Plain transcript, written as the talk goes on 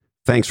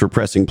Thanks for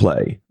pressing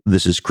play.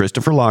 This is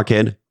Christopher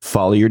Lochhead,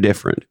 Follow Your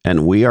Different,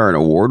 and we are an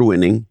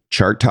award-winning,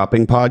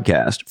 chart-topping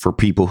podcast for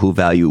people who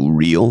value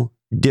real,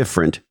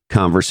 different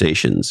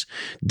conversations,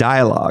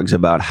 dialogues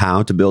about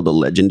how to build a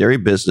legendary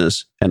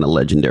business and a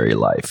legendary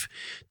life.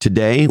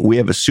 Today, we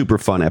have a super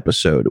fun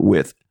episode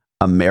with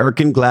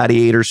American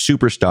Gladiator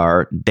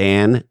superstar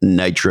Dan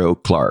Nitro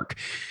Clark.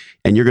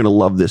 And you're going to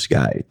love this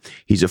guy.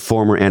 He's a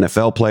former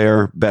NFL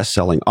player,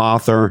 best-selling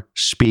author,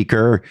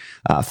 speaker,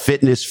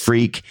 fitness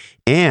freak,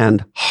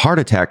 and heart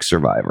attack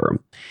survivor.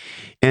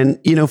 And,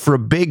 you know, for a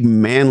big,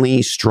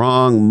 manly,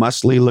 strong,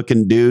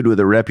 muscly-looking dude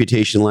with a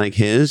reputation like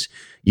his,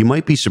 you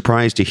might be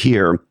surprised to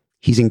hear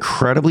he's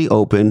incredibly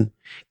open,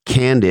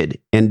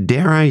 candid, and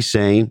dare I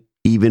say,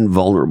 even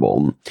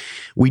vulnerable.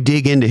 We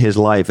dig into his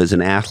life as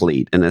an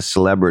athlete and a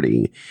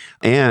celebrity,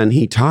 and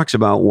he talks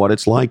about what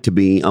it's like to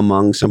be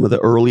among some of the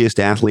earliest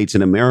athletes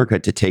in America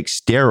to take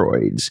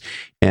steroids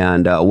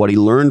and what he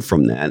learned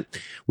from that.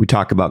 We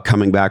talk about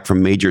coming back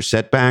from major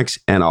setbacks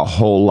and a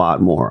whole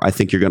lot more. I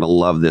think you're going to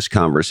love this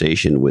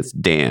conversation with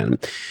Dan.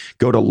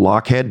 Go to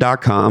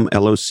lochhead.com,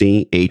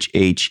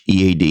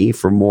 Lochhead,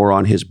 for more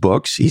on his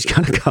books. He's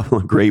got a couple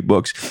of great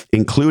books,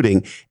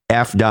 including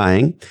F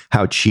Dying,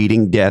 How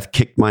Cheating Death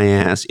Kicked My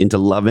Ass into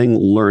Loving,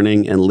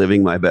 Learning, and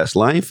Living My Best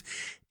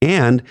Life,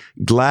 and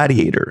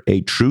Gladiator,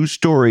 a true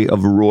story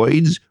of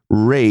roids,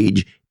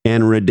 rage,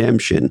 and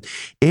redemption.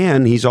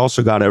 And he's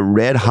also got a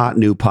red hot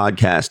new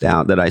podcast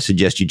out that I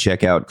suggest you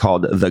check out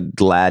called The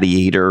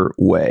Gladiator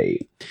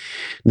Way.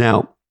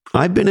 Now,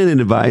 I've been an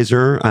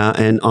advisor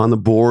and on the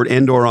board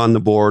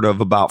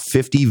of about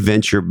 50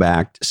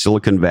 venture-backed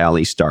Silicon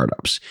Valley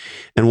startups.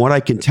 And what I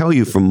can tell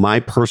you from my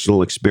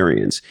personal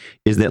experience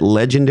is that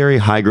legendary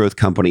high-growth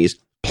companies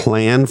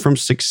plan for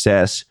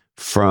success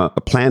from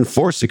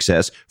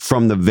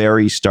the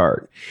very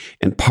start.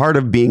 And part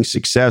of being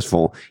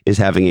successful is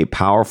having a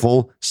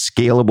powerful,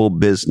 scalable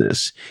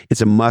business.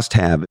 It's a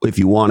must-have if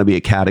you want to be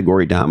a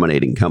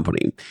category-dominating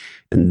company.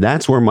 And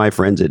that's where my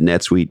friends at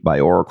NetSuite by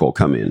Oracle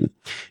come in.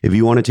 If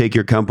you want to take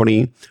your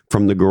company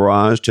from the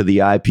garage to the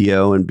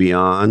IPO and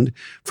beyond,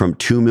 from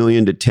 2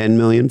 million to 10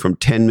 million, from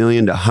 10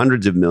 million to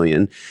hundreds of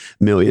millions,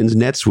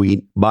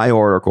 NetSuite by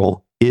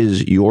Oracle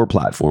is your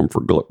platform for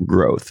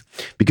growth.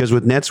 Because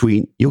with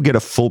NetSuite, you'll get a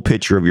full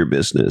picture of your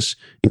business,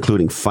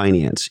 including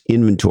finance,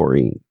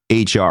 inventory,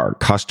 HR,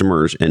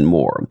 customers, and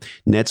more.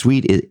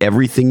 NetSuite is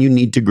everything you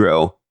need to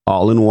grow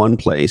all in one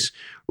place,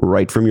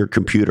 right from your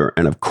computer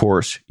and, of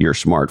course, your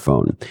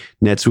smartphone.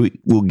 NetSuite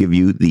will give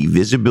you the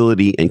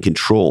visibility and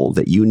control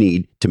that you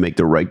need to make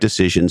the right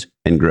decisions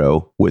and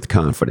grow with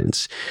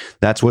confidence.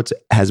 That's what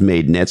has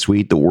made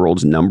NetSuite the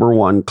world's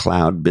 #1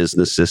 cloud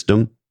business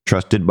system,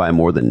 trusted by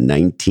more than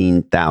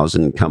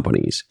 19,000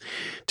 companies.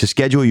 To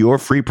schedule your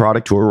free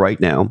product tour right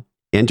now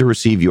and to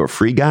receive your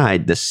free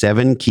guide, The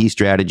 7 Key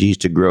Strategies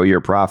to Grow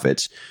Your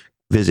Profits,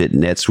 visit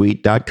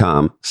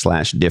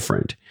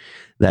netsuite.com/different.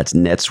 That's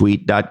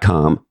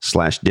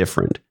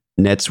netsuite.com/different.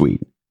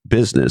 NetSuite.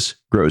 Business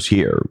grows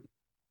here.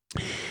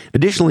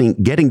 Additionally,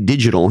 getting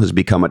digital has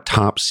become a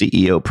top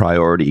CEO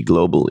priority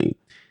globally.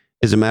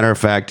 As a matter of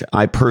fact,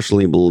 I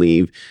personally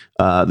believe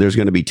there's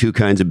going to be two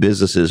kinds of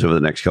businesses over the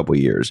next couple of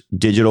years,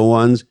 digital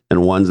ones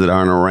and ones that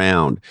aren't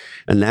around.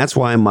 And that's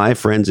why my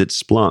friends at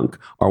Splunk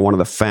are one of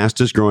the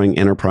fastest growing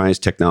enterprise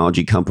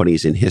technology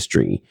companies in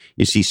history.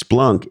 You see,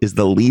 Splunk is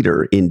the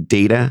leader in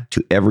data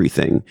to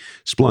everything.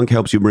 Splunk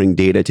helps you bring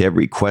data to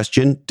every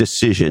question,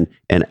 decision,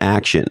 and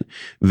action.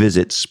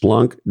 Visit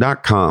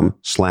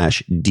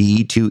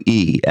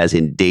splunk.com/D2E, as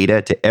in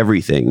data to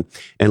everything,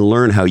 and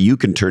learn how you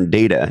can turn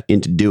data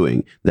into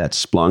doing.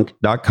 That's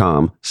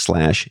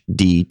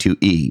splunk.com/D2E.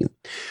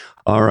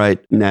 All right,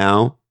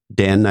 now,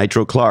 Dan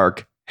Nitro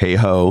Clark, hey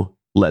ho,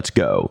 let's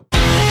go.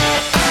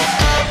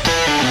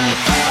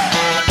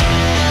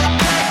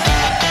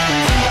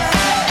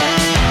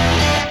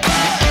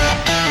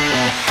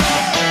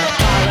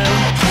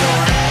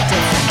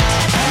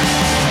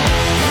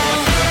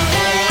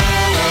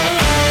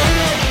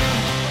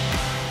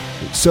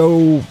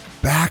 So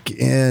back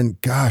in,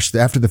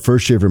 after the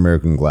first year of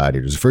American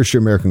Gladiators,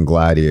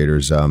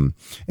 and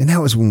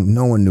that was when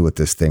no one knew what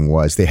this thing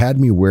was. They had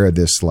me wear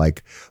this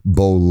like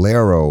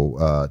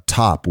bolero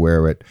top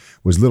where it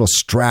was little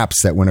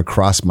straps that went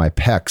across my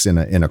pecs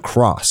in a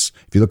cross.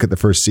 If you look at the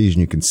first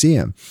season, you can see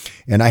them.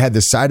 And I had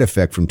this side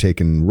effect from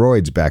taking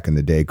roids back in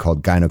the day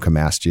called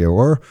gynecomastia,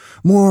 or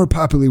more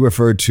popularly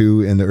referred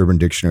to in the Urban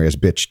Dictionary as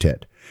bitch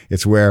tit.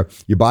 It's where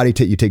your body,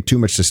 you take too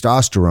much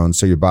testosterone,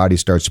 so your body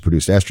starts to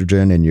produce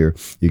estrogen, and you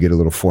get a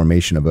little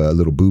formation of a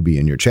little boobie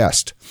in your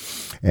chest.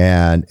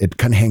 And it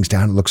kind of hangs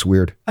down. It looks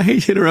weird. I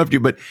hate to interrupt you,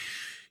 but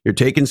you're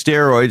taking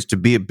steroids to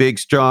be a big,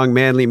 strong,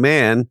 manly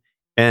man,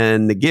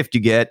 and the gift you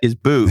get is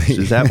boobs.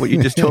 Is that what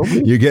you just told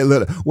me? You get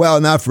little,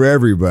 well, not for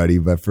everybody,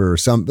 but for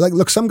some, like,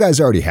 look, some guys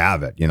already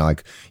have it. You know,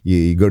 like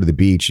you go to the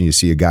beach and you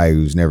see a guy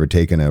who's never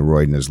taken a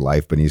roid in his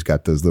life, but he's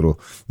got those little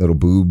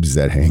boobs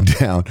that hang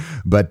down.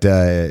 But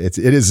it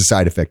is a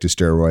side effect of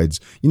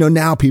steroids. You know,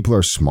 now people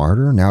are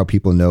smarter. Now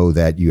people know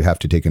that you have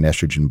to take an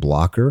estrogen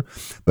blocker.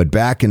 But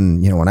back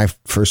in, you know, when I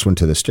first went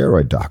to the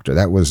steroid doctor,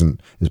 it was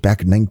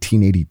back in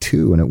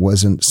 1982, and it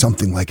wasn't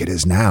something like it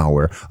is now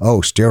where,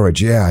 oh, steroids,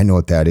 yeah, I know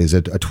what that is.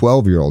 A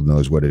 12-year-old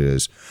knows what it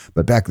is.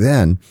 But back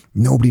then,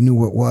 nobody knew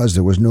what it was.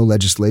 There was no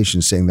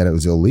legislation saying that it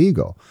was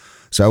illegal.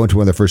 So I went to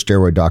one of the first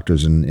steroid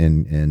doctors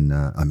in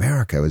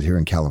America. I was here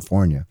in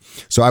California.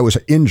 So I was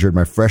injured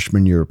my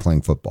freshman year of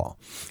playing football.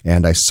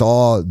 And I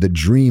saw the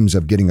dreams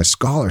of getting a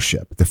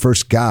scholarship. The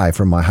first guy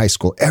from my high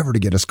school ever to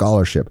get a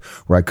scholarship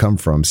where I come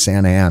from,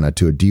 Santa Ana,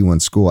 to a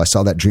D1 school. I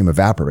saw that dream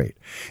evaporate.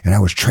 And I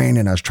was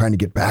training. I was trying to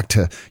get back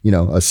to, you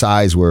know, a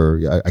size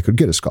where I could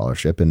get a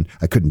scholarship, and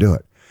I couldn't do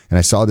it. And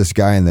I saw this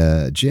guy in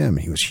the gym.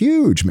 He was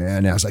huge, man.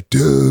 And I was like,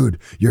 dude,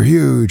 you're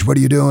huge. What are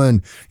you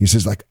doing? He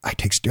says, like, I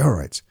take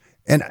steroids.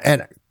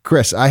 And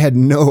Chris, I had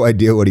no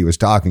idea what he was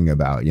talking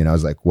about. You know, I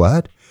was like,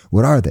 what?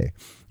 What are they? And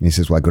he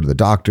says, well, I go to the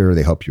doctor.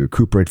 They help you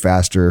recuperate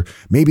faster.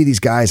 Maybe these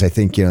guys, I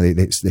think, you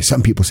know,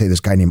 some people say this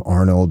guy named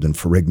Arnold and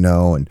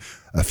Ferrigno and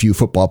a few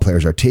football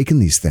players are taking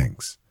these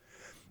things.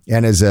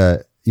 And as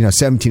a,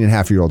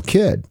 17-and-a-half-year-old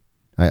kid,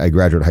 I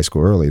graduated high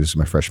school early. This is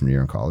my freshman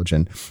year in college.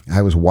 And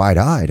I was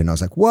wide-eyed. And I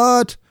was like,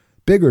 what?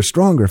 Bigger,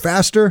 stronger,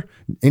 faster?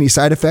 Any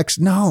side effects?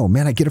 No,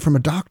 man, I get it from a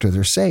doctor.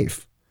 They're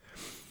safe.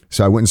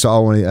 So I went and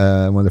saw one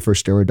of the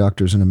first steroid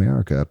doctors in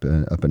America up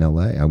in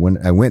LA. I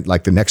went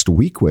like the next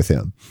week with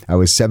him. I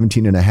was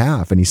 17 and a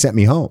half, and he sent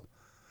me home.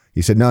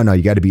 He said, no,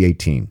 you got to be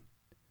 18.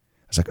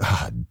 I was like,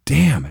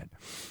 damn it.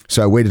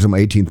 So I waited till my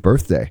 18th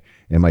birthday.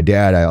 And my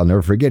dad, I'll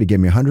never forget, he gave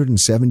me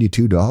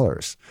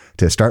 $172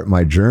 to start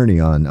my journey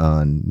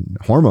on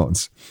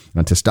hormones,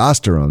 on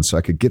testosterone, so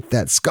I could get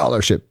that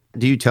scholarship.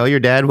 Do you tell your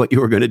dad what you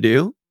were going to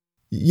do?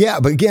 Yeah,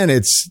 but again,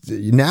 it's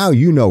now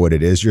you know what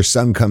it is. Your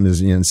son comes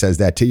in and says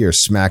that to you, you're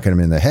smacking him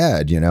in the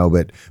head, you know.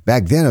 But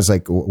back then, I was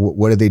like,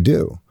 what do they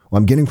do? Well,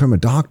 I'm getting from a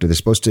doctor. They're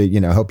supposed to,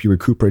 help you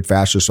recuperate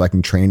faster so I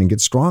can train and get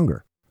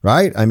stronger,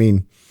 right? I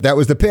mean, that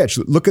was the pitch.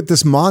 Look at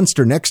this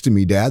monster next to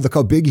me, Dad. Look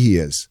how big he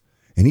is.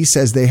 And he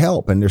says they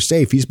help and they're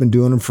safe. He's been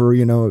doing them for,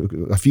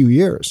 a few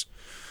years.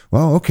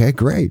 Well, okay,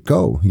 great.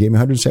 Go. He gave me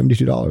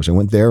 $172. I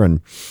went there and,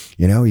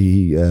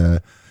 he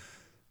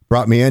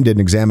brought me in, did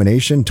an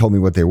examination, told me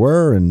what they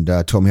were and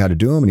told me how to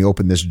do them. And he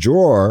opened this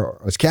drawer,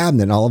 this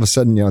cabinet, and all of a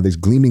sudden, these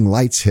gleaming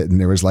lights hit and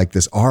there was like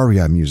this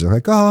aria music,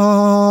 like,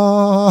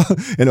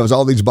 and it was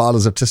all these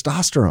bottles of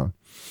testosterone.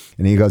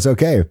 And he goes,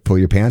 okay, pull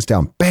your pants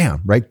down.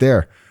 Bam, right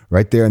there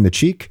in the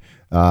cheek.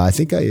 I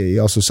think he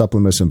also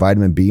supplemented some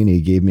vitamin B, and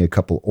he gave me a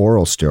couple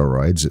oral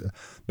steroids.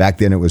 Back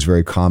then, it was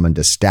very common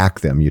to stack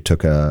them. You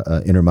took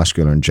a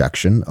intramuscular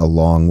injection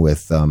along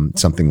with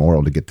something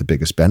oral to get the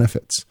biggest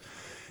benefits.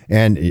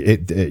 And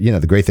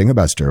the great thing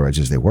about steroids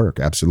is they work.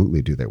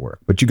 Absolutely, do they work?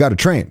 But you got to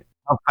train.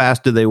 How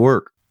fast do they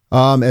work?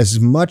 As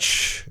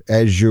much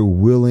as you're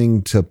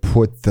willing to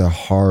put the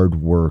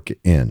hard work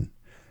in.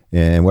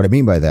 And what I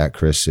mean by that,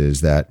 Chris,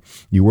 is that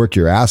you work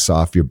your ass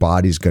off, your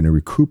body's going to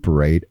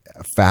recuperate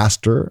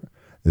faster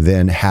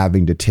than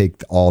having to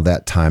take all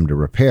that time to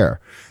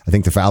repair. I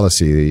think the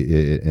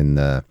fallacy in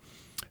the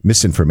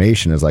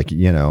misinformation is like,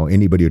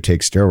 anybody who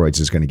takes steroids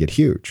is going to get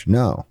huge.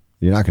 No,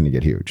 you're not going to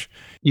get huge.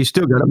 You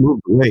still got to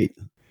move weight.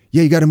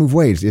 Yeah, you got to move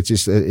weight. It's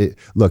just,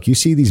 look, you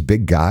see these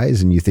big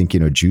guys and you think,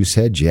 juice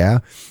heads, yeah,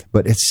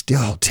 but it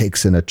still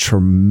takes in a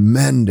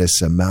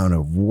tremendous amount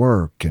of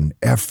work and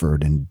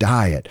effort and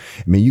diet.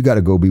 I mean, you got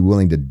to go be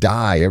willing to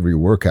die every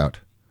workout.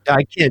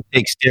 I can't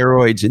take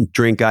steroids and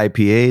drink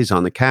IPAs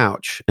on the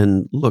couch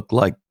and look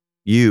like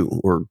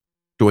you or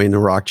Dwayne The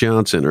Rock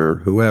Johnson or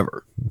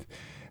whoever.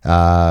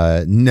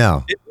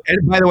 No.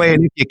 And by the way,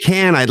 and if you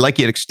can, I'd like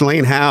you to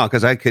explain how,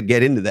 because I could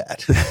get into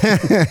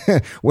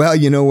that. Well,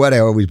 you know what? I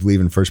always believe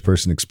in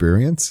first-person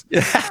experience.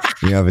 If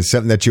it's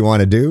something that you want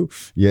to do,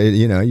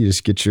 you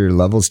just get your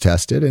levels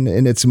tested,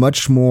 and it's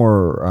much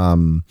more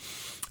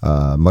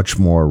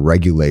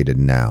regulated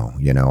now.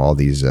 All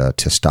these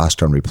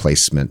testosterone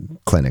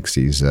replacement clinics,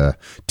 these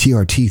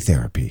TRT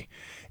therapy.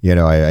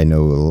 I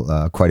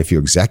know quite a few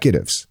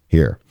executives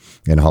here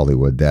in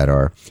Hollywood that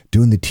are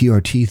doing the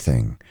TRT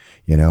thing.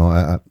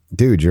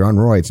 Dude, you're on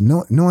roids.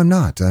 No, I'm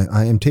not.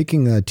 I am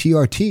taking a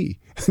TRT,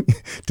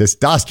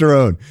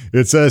 testosterone.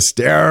 It's a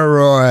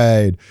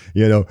steroid.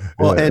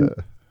 Well, and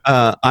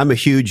I'm a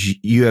huge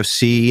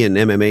UFC and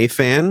MMA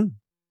fan.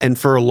 And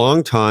for a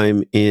long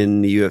time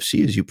in the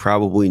UFC, as you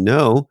probably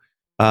know,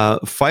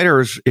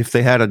 fighters, if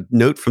they had a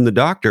note from the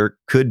doctor,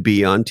 could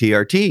be on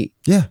TRT.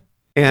 Yeah.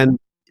 And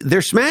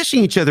they're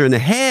smashing each other in the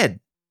head.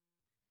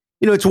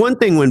 It's one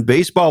thing when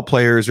baseball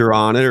players are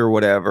on it or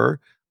whatever,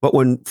 but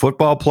when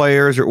football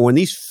players or when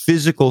these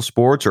physical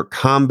sports or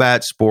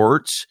combat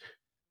sports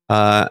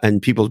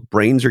and people's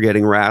brains are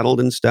getting rattled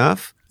and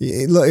stuff.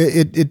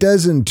 It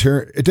doesn't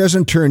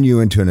turn you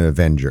into an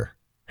Avenger.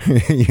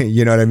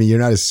 You know what I mean? You're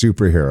not a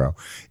superhero.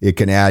 It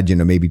can add,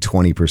 maybe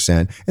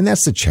 20%. And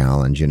that's the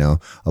challenge, A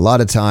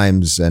lot of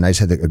times, and I just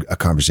had a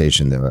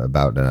conversation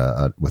about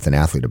with an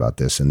athlete about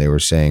this, and they were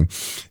saying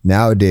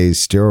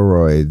nowadays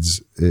steroids,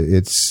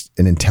 it's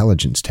an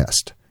intelligence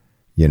test.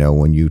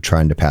 When you're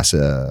trying to pass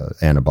a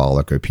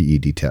anabolic or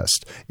PED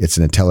test, it's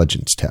an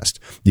intelligence test.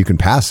 You can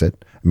pass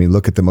it. I mean,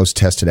 look at the most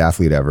tested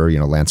athlete ever,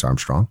 Lance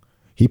Armstrong.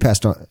 He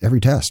passed on every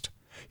test.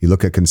 You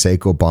look at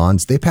Canseco,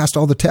 Bonds, they passed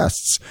all the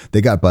tests.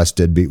 They got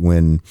busted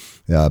when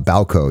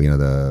Balco,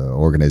 the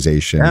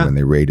organization, when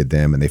they raided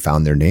them and they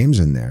found their names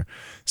in there.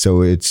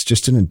 So it's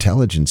just an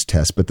intelligence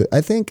test. But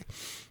I think,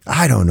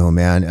 I don't know,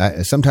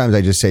 man. Sometimes I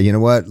just say, you know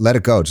what, let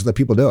it go. Just let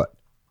people do it.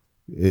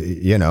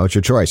 It's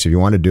your choice. If you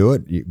want to do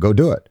it, go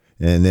do it.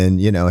 And then,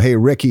 hey,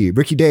 Ricky,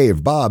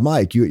 Dave, Bob,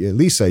 Mike,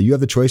 Lisa, you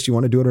have the choice. You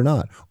want to do it or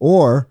not?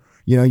 Or,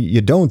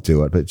 you don't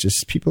do it, but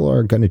just people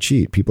are going to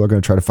cheat. People are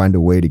going to try to find a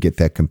way to get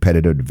that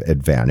competitive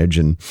advantage.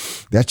 And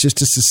that's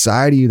just a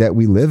society that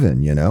we live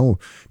in.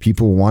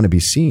 People want to be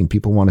seen.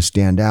 People want to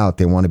stand out.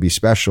 They want to be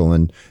special,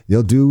 and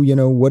they'll do,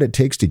 what it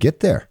takes to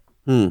get there.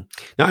 Now,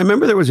 I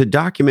remember there was a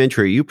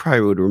documentary, you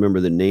probably would remember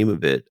the name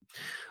of it,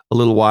 a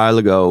little while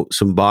ago,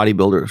 some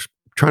bodybuilders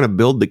trying to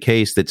build the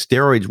case that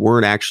steroids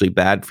weren't actually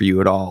bad for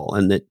you at all.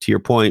 And that, to your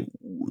point,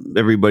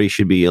 everybody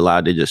should be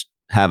allowed to just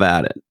have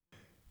at it.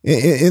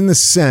 In the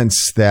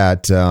sense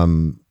that,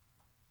 the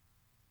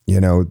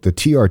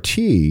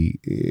TRT,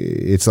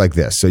 it's like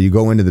this. So you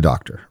go into the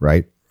doctor,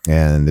 right?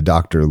 And the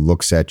doctor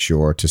looks at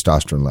your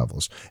testosterone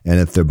levels. And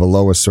if they're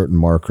below a certain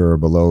marker,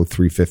 below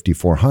 350,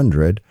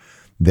 400,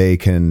 they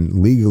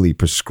can legally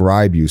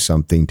prescribe you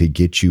something to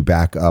get you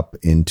back up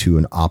into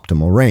an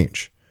optimal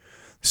range.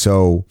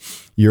 So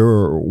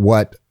you're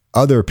what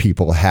other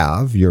people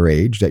have your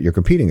age that you're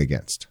competing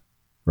against.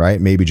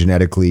 Right? Maybe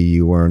genetically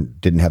you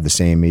didn't have the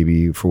same,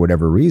 maybe for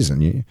whatever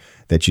reason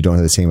that you don't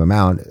have the same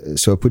amount.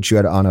 So it puts you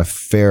on a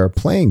fair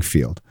playing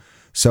field.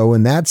 So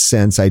in that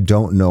sense, I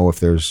don't know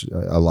if there's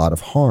a lot of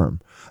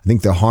harm. I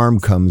think the harm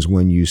comes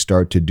when you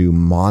start to do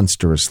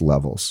monstrous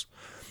levels,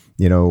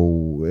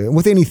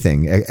 with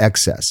anything,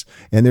 excess.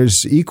 And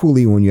there's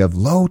equally when you have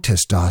low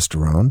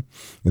testosterone,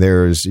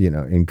 there's,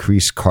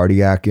 increased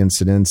cardiac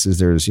incidences.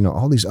 There's,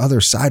 all these other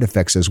side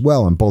effects as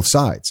well on both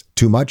sides.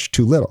 Too much,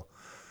 too little.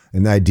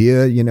 And the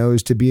idea,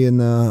 is to be in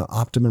the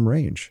optimum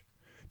range.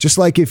 Just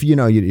like if, you're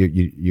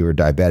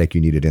diabetic,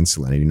 you needed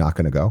insulin and you're not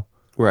going to go.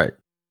 Right.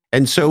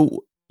 And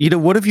so,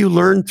 what have you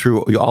learned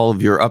through all of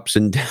your ups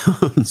and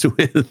downs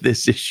with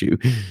this issue?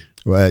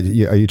 Well,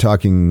 are you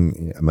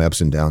talking my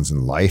ups and downs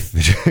in life,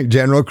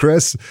 General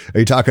Chris? Are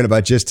you talking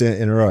about just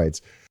in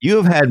roids? You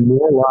have had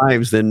more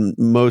lives than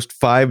most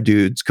 5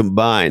 dudes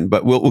combined,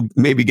 but we'll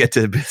maybe get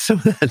to some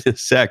of that in a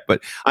sec.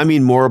 But I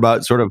mean more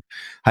about sort of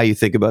how you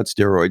think about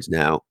steroids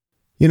now.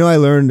 I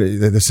learned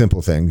the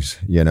simple things,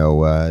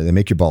 they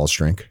make your balls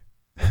shrink.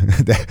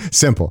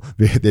 Simple.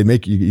 They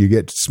make you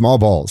get small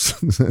balls.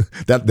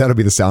 That'll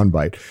be the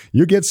soundbite.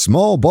 You get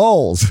small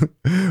balls.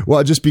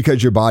 Well, just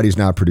because your body's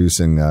not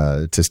producing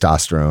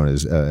testosterone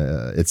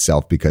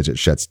itself because it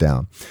shuts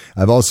down.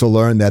 I've also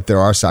learned that there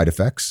are side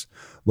effects,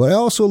 but I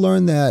also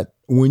learned that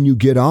when you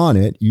get on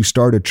it, you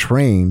start a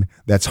train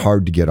that's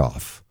hard to get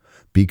off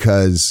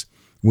because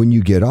when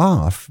you get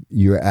off,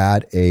 you're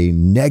at a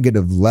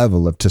negative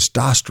level of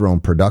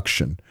testosterone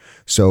production.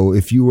 So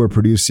if you were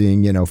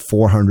producing,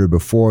 400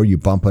 before, you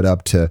bump it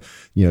up to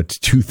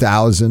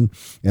 2,000.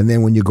 And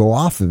then when you go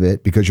off of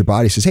it, because your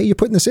body says, hey, you're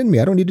putting this in me.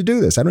 I don't need to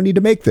do this. I don't need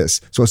to make this.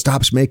 So it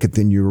stops making it.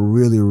 Then you're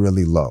really,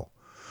 really low.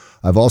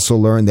 I've also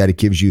learned that it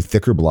gives you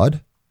thicker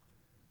blood.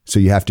 So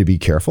you have to be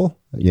careful,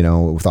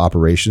 with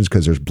operations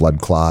because there's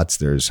blood clots,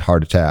 there's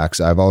heart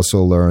attacks. I've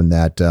also learned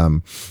that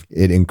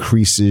it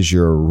increases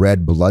your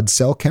red blood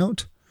cell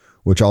count,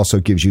 which also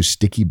gives you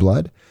sticky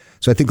blood.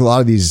 So I think a lot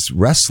of these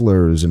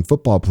wrestlers and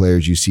football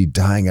players you see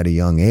dying at a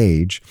young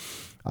age,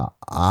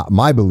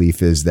 my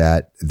belief is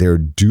that they're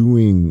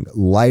doing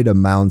light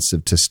amounts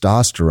of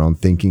testosterone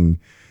thinking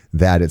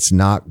that it's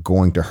not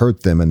going to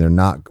hurt them and they're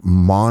not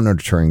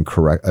monitoring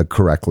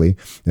correctly.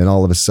 And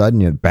all of a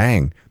sudden,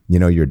 bang,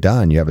 you're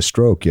done. You have a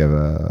stroke, you have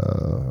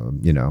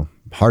a,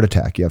 heart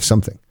attack, you have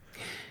something.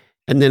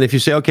 And then if you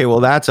say, okay, well,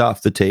 that's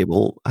off the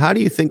table, how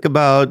do you think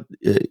about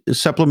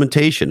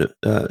supplementation?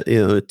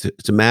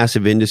 It's a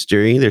massive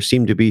industry. There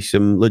seem to be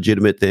some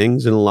legitimate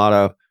things and a lot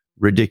of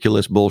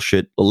ridiculous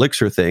bullshit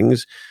elixir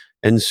things.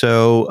 And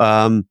so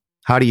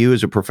how do you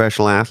as a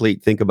professional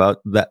athlete think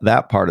about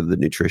that part of the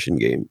nutrition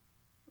game?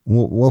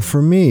 Well,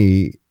 for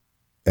me,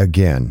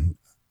 again,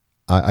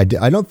 I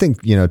don't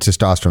think,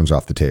 testosterone's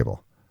off the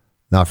table.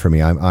 Not for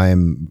me.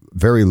 I'm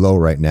very low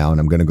right now, and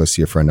I'm going to go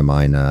see a friend of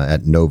mine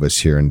at Novus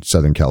here in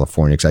Southern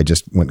California because I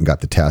just went and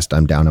got the test.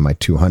 I'm down in my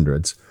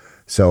 200s.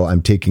 So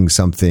I'm taking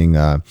something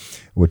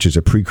which is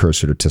a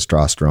precursor to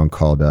testosterone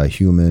called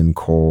human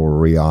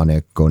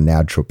chorionic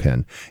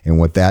gonadotropin. And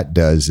what that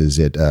does is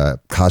it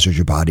causes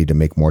your body to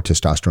make more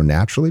testosterone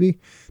naturally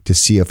to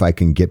see if I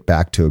can get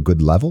back to a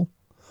good level.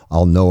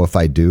 I'll know if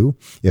I do.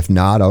 If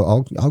not,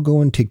 I'll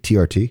go and take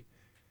TRT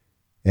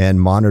and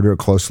monitor it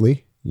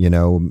closely.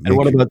 And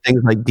what about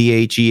things like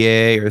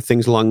DHEA or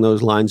things along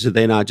those lines? Did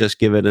they not just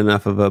give it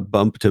enough of a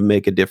bump to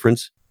make a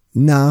difference?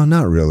 No,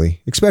 not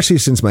really. Especially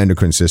since my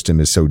endocrine system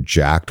is so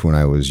jacked when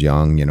I was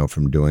young,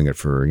 from doing it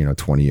for,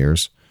 20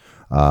 years.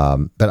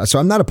 But so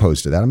I'm not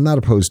opposed to that. I'm not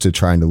opposed to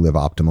trying to live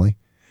optimally.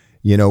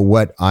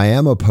 What I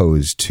am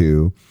opposed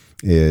to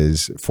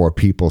is for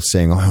people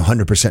saying,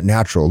 100%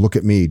 natural. Look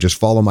at me. Just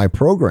follow my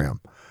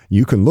program.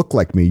 You can look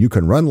like me. You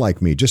can run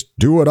like me. Just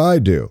do what I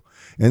do.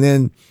 And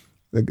then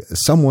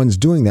someone's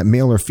doing that,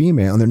 male or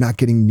female, and they're not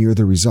getting near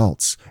the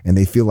results. And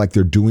they feel like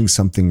they're doing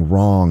something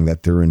wrong,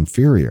 that they're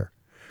inferior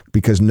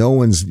because no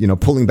one's,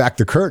 pulling back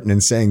the curtain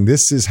and saying,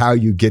 this is how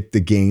you get the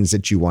gains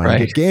that you want to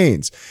get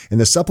gains. In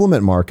the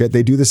supplement market,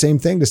 they do the same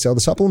thing to sell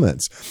the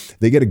supplements.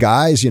 They get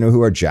guys,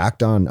 who are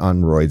jacked on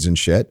roids and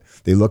shit.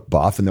 They look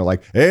buff and they're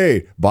like,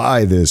 hey,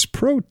 buy this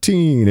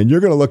protein and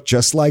you're going to look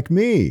just like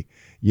me.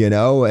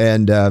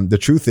 And the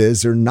truth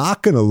is they're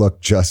not going to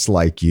look just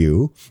like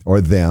you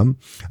or them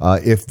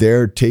if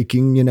they're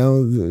taking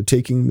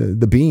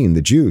the bean,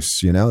 the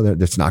juice,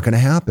 that's not going to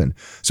happen.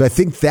 So I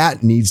think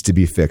that needs to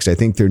be fixed. I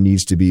think there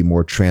needs to be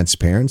more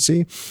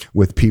transparency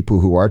with people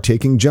who are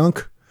taking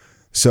junk.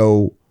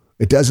 So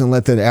it doesn't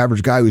let the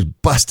average guy who's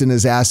busting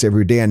his ass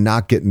every day and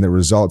not getting the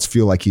results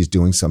feel like he's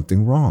doing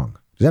something wrong.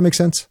 Does that make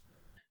sense?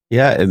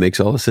 Yeah, it makes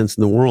all the sense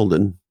in the world.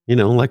 And,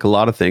 like a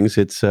lot of things,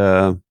 it's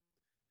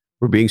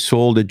we're being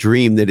sold a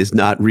dream that is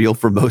not real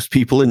for most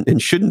people and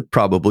shouldn't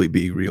probably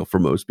be real for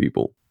most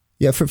people.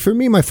 Yeah, for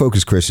me, my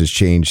focus, Chris, has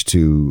changed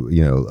to,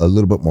 a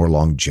little bit more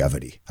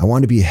longevity. I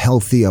want to be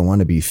healthy. I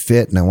want to be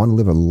fit, and I want to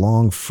live a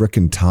long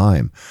frickin'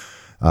 time.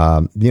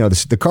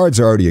 The cards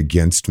are already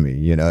against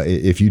me.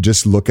 If you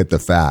just look at the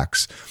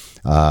facts,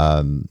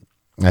 I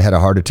had a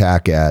heart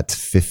attack at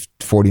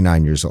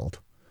 49 years old.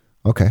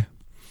 Okay.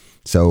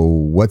 So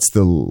what's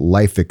the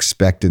life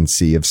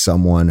expectancy of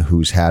someone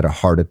who's had a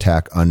heart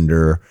attack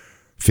under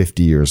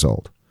 50 years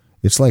old?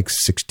 It's like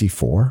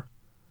 64,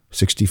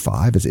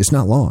 65. It's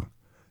not long.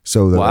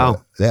 So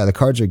wow. The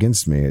cards are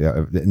against me.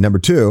 Number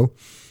two,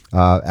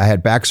 I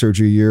had back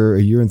surgery a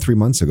year and 3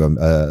 months ago,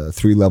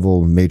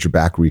 3-level major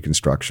back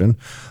reconstruction,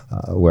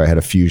 where I had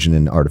a fusion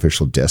and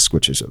artificial disc,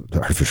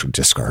 artificial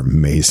discs are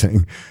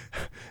amazing.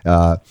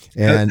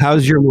 And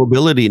how's your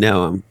mobility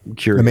now? I'm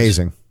curious.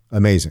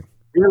 Amazing.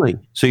 Really?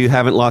 So you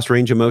haven't lost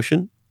range of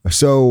motion?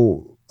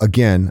 So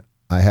again,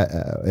 I had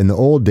in the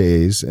old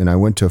days, and I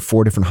went to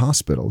 4 different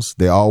hospitals.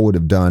 They all would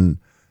have done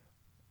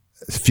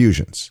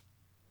fusions.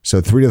 So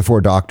 3 of the 4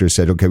 doctors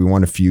said, "Okay, we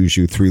want to fuse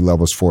you 3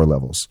 levels, 4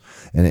 levels,"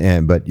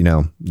 but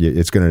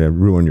it's going to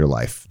ruin your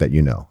life. The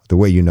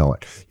way you know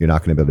it. You're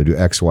not going to be able to do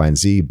X, Y, and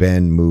Z,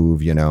 bend,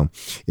 move.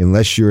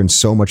 Unless you're in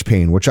so much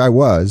pain, which I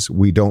was.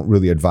 We don't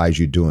really advise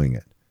you doing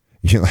it.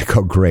 You're like,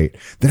 oh, great.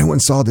 Then I went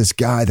and saw this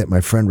guy that my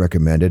friend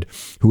recommended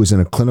who was in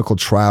a clinical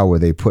trial where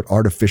they put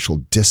artificial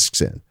discs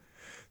in.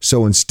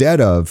 So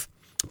instead of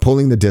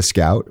pulling the disc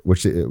out,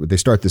 which they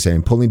start the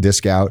same, pulling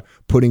disc out,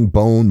 putting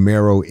bone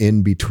marrow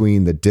in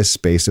between the disc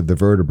space of the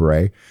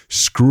vertebrae,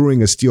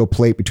 screwing a steel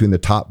plate between the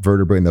top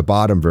vertebrae and the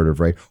bottom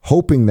vertebrae,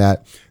 hoping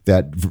that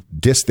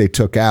disc they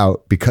took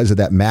out, because of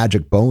that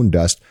magic bone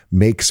dust,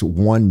 makes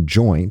one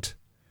joint,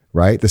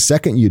 right? The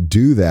second you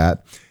do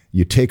that,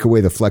 you take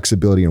away the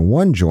flexibility in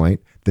one joint,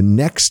 the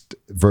next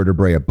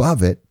vertebrae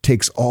above it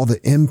takes all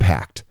the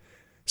impact.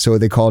 So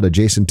they call it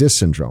adjacent disc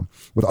syndrome.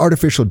 With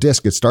artificial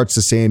disc, it starts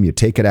the same. You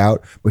take it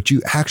out, but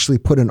you actually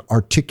put an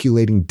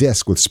articulating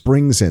disc with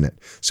springs in it.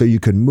 So you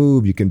can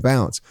move, you can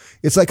bounce.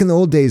 It's like in the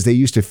old days, they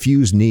used to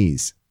fuse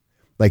knees.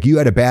 Like you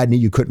had a bad knee,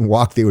 you couldn't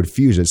walk, they would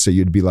fuse it. So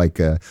you'd be like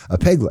a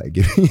peg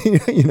leg.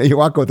 You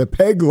walk with a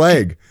peg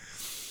leg.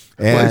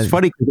 Well, it's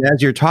funny because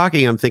as you're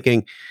talking, I'm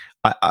thinking,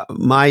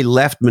 my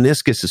left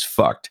meniscus is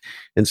fucked.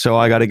 And so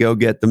I got to go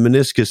get the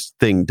meniscus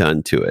thing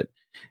done to it.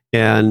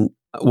 And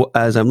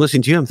as I'm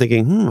listening to you, I'm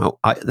thinking,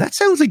 that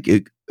sounds like,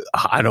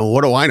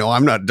 what do I know?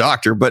 I'm not a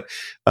doctor, but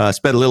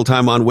spent a little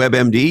time on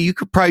WebMD. You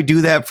could probably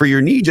do that for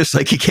your knee just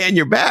like you can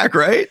your back,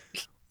 right?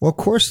 Well, of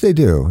course they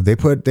do. They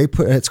put,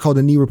 it's called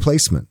a knee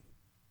replacement.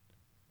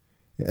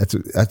 That's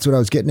what I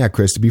was getting at,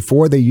 Chris.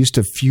 Before they used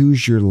to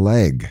fuse your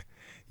leg.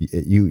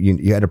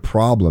 You had a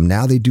problem.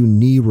 Now they do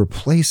knee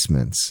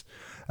replacements.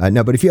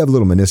 No, but if you have a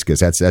little meniscus,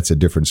 that's a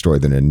different story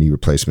than a knee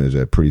replacement. Is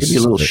a pretty maybe a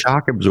little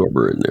shock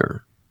absorber in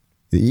there.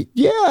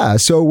 Yeah.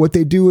 So what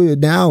they do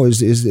now is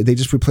they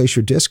just replace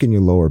your disc in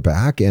your lower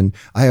back, and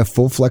I have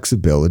full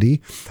flexibility.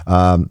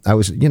 I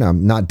was,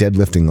 I'm not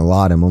deadlifting a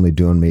lot. I'm only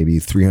doing maybe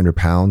 300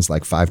 pounds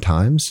like 5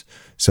 times.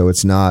 So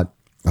it's not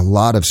a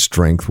lot of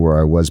strength where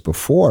I was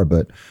before,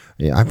 but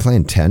I'm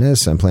playing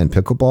tennis, I'm playing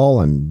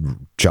pickleball,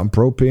 I'm jump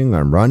roping,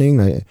 I'm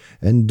running,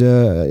 and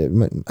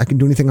I can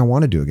do anything I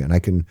want to do again.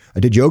 I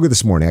did yoga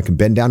this morning. I can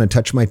bend down and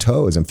touch my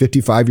toes. I'm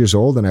 55 years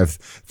old, and I have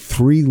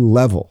 3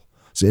 levels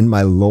in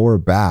my lower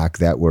back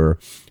that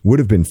would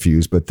have been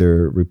fused, but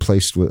they're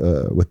replaced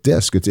with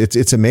disc.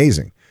 It's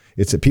amazing.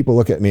 People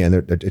look at me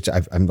and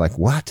I'm like,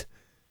 what?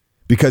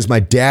 Because my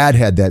dad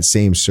had that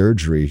same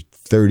surgery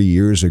 30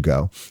 years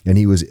ago, and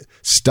he was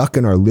stuck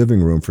in our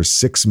living room for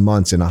 6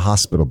 months in a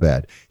hospital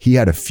bed. He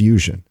had a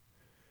fusion,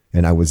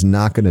 and I was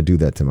not going to do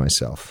that to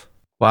myself.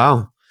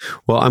 Wow.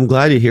 Well, I'm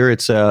glad to hear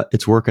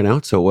it's working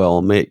out so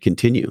well. May it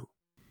continue.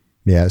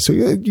 Yeah. So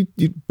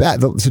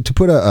to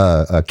put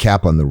a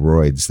cap on the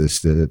roids,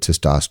 the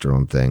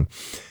testosterone thing,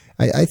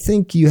 I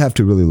think you have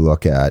to really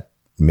look at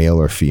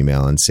male or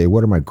female and say,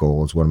 what are my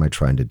goals? What am I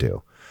trying to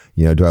do?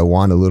 You know, do I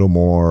want a little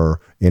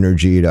more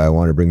energy? Do I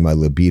want to bring my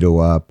libido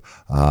up?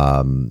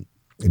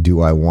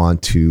 Do I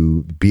want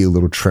to be a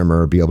little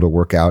trimmer, be able to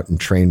work out and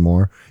train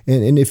more?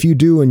 And if you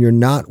do, and you're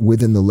not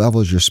within the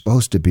levels you're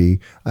supposed to be,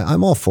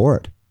 I'm all for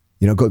it.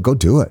 You know, go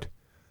do it.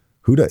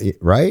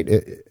 Right?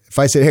 If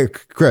I say, hey,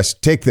 Chris,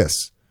 take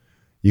this.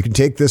 You can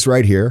take this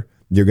right here.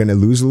 You're going to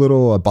lose a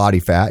little body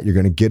fat. You're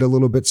going to get a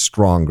little bit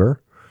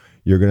stronger.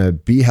 You're going to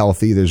be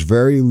healthy. There's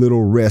very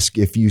little risk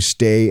if you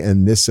stay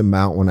in this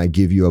amount when I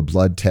give you a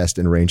blood test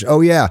and range.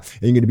 Oh, yeah.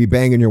 And you're going to be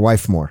banging your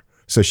wife more.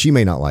 So she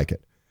may not like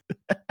it.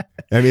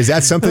 I mean, is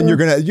that something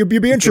you'd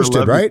be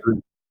interested, right?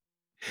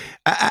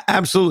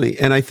 Absolutely.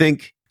 And I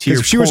think she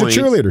was a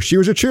cheerleader. She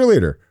was a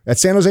cheerleader at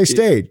San Jose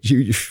State.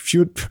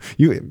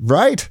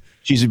 Right?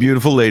 She's a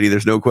beautiful lady.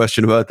 There's no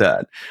question about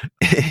that.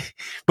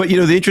 But, you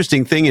know, the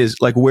interesting thing is,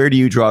 like, where do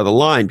you draw the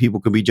line?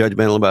 People can be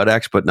judgmental about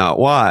X, but not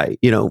Y.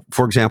 You know,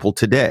 for example,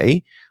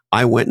 today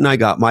I went and I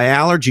got my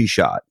allergy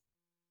shot,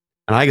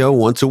 and I go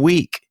once a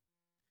week.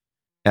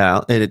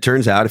 And it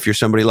turns out if you're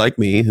somebody like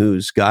me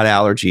who's got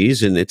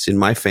allergies and it's in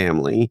my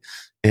family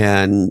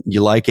and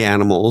you like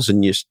animals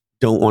and you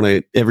don't want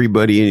to,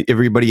 everybody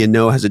you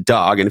know has a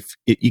dog, and if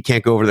you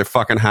can't go over to their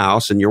fucking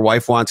house, and your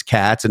wife wants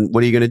cats, and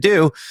what are you going to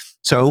do?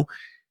 So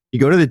you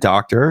go to the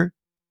doctor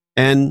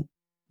and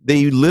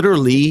they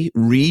literally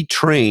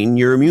retrain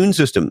your immune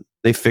system.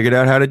 They figured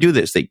out how to do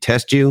this. They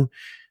test you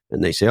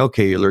and they say,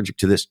 okay, you're allergic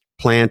to this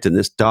plant and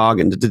this dog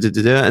and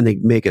and they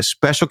make a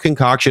special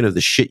concoction of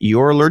the shit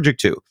you're allergic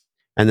to.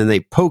 And then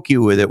they poke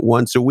you with it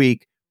once a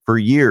week for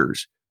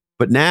years.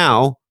 But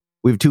now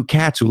we have 2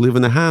 cats who live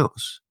in the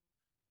house,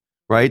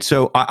 right?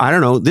 So I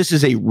don't know. This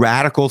is a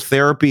radical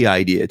therapy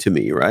idea to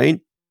me, right?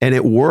 And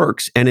it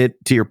works. And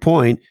it, to your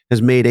point,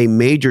 has made a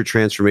major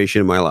transformation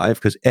in my life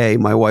because A,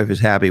 my wife is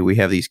happy we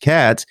have these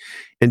cats.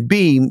 And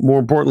B, more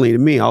importantly to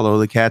me, although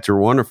the cats are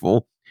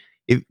wonderful,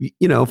 if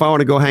I want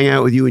to go hang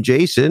out with you and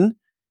Jason,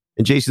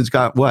 and Jason's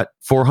got what,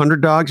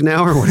 400 dogs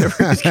now or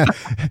whatever? I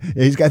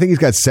think he's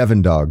got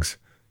 7 dogs.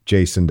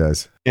 Jason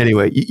does.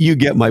 Anyway, you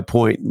get my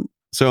point.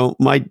 So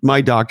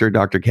my doctor,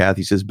 Dr.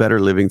 Kathy, says better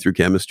living through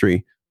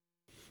chemistry.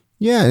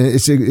 Yeah,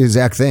 it's the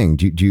exact thing.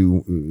 Do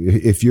you,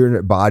 if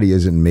your body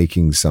isn't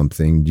making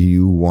something, do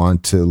you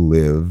want to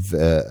live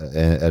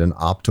at an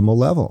optimal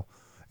level?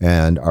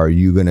 And are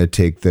you going to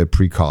take the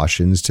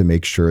precautions to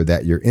make sure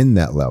that you're in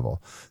that level?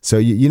 So,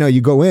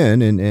 you go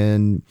in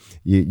and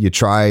you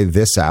try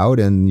this out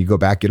and you go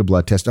back, get a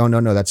blood test. Oh,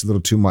 no, that's a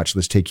little too much.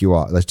 Let's take you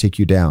off. Let's take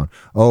you down.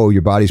 Oh,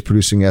 your body's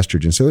producing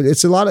estrogen. So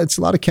it's a lot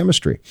of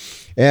chemistry.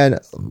 And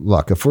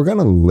look, if we're going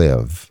to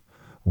live,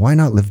 why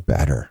not live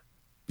better?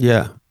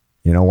 Yeah.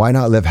 Why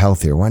not live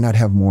healthier? Why not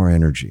have more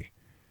energy?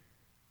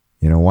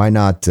 Why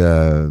not,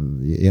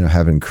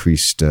 have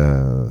increased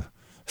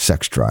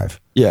sex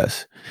drive?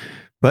 Yes.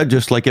 But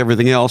just like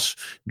everything else,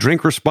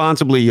 drink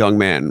responsibly, young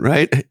man,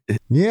 right?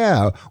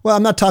 Yeah. Well,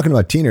 I'm not talking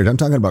about teenagers. I'm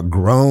talking about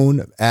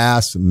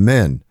grown-ass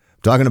men.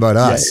 I'm talking about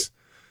us.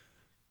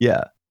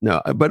 Yeah.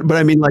 No, but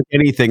I mean, like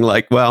anything,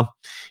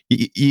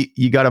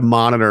 you got to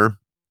monitor.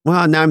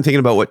 Well, now I'm thinking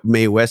about what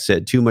Mae West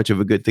said. Too much of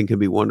a good thing can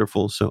be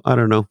wonderful. So I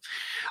don't know.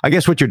 I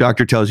guess what your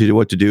doctor tells you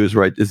what to do is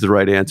the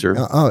right answer.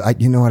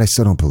 You know what? I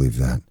still don't believe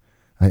that.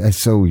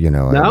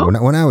 No?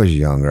 When I was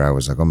younger, I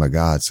was like, oh my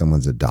God,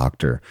 someone's a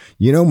doctor.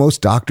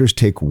 Most doctors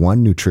take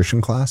one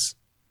nutrition class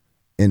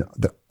in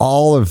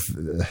all of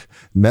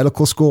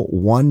medical school,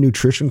 one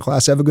nutrition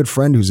class. I have a good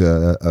friend who's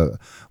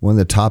one of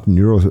the top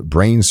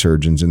brain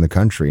surgeons in the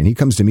country. And he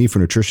comes to me for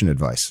nutrition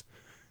advice,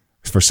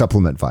 for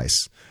supplement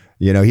advice.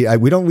 We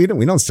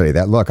don't study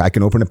that. Look, I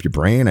can open up your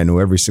brain. I know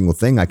every single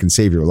thing. I can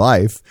save your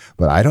life,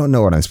 but I don't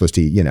know what I'm supposed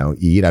to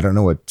eat. I don't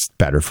know what's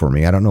better for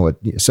me. I don't know what,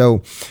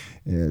 so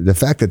the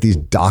fact that these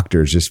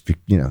doctors just,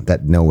 that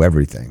know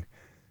everything.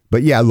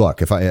 But yeah,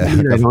 look, if I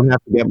don't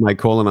have to get my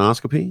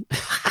colonoscopy.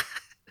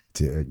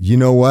 Dude, you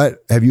know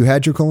what? Have you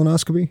had your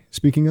colonoscopy?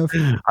 Speaking of,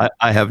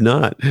 I have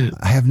not.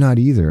 I have not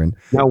either. And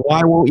now,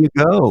 why won't you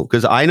go?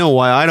 Because I know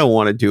why I don't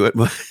want to do it.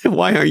 But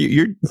why are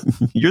you?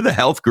 You're the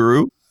health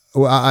guru.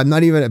 Well, I'm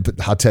not even.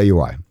 But I'll tell you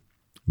why.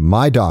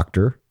 My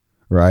doctor,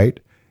 right?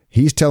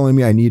 He's telling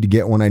me I need to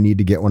get one. I need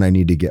to get one. I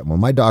need to get one.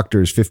 My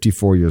doctor is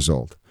 54 years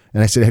old,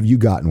 and I said, "Have you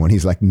gotten one?"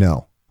 He's like,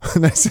 "No."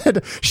 And I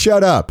said,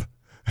 "Shut up."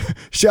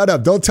 Shut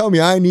up. Don't tell me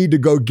I need to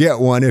go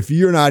get one if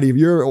you're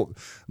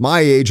my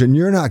age and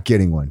you're not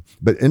getting one.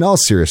 But in all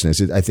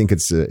seriousness, I think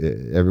it's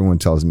everyone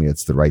tells me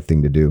it's the right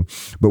thing to do.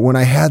 But when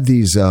I had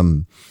these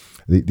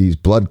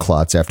blood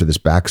clots after this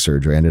back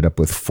surgery, I ended up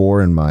with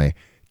 4 in my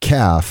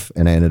calf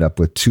and I ended up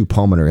with 2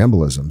 pulmonary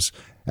embolisms.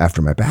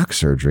 after my back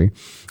surgery,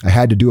 I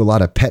had to do a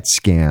lot of PET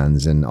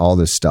scans and all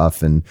this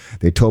stuff. And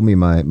they told me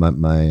my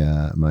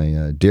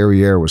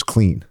derriere was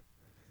clean.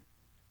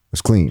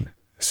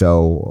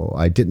 So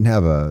I didn't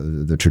have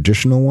the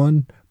traditional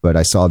one, but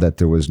I saw that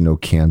there was no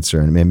cancer,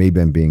 and maybe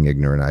I'm being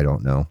ignorant. I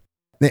don't know.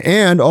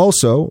 And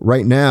also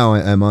right now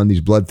I'm on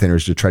these blood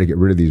thinners to try to get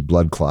rid of these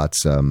blood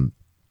clots.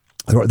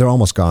 They're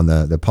almost gone.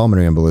 The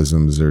pulmonary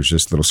embolisms, there's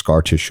just little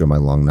scar tissue in my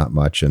lung, not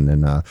much. And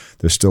then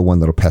there's still one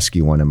little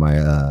pesky one in my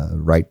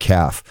right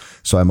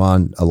calf. So I'm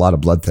on a lot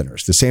of blood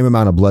thinners, the same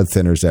amount of blood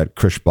thinners that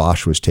Chris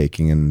Bosch was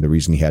taking, and the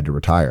reason he had to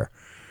retire.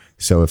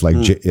 So if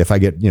I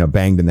get,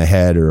 banged in the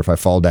head, or if I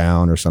fall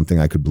down or something,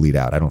 I could bleed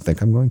out. I don't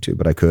think I'm going to,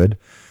 but I could.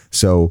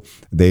 So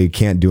they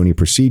can't do any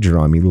procedure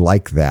on me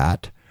like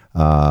that,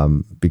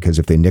 because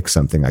if they nick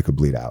something, I could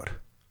bleed out.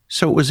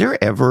 So was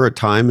there ever a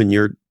time in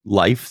your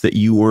life that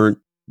you weren't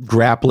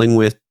grappling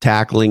with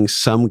tackling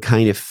some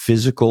kind of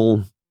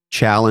physical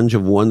challenge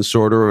of one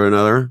sort or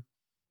another,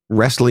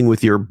 wrestling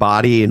with your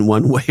body in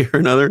one way or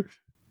another?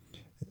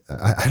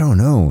 I don't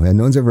know. And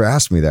no one's ever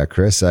asked me that,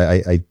 Chris.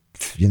 I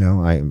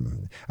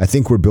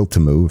think we're built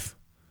to move.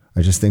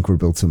 I just think we're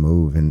built to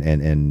move.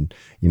 And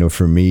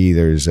for me,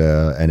 there's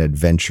an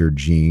adventure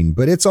gene,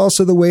 but it's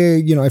also the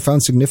way, I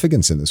found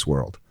significance in this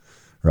world.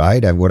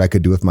 Right. And what I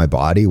could do with my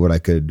body, what I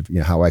could,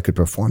 how I could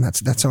perform.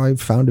 That's how I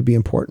found to be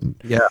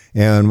important. Yeah.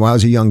 And when I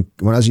was a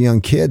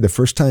young kid, the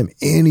first time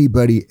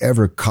anybody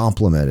ever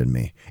complimented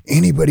me,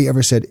 anybody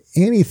ever said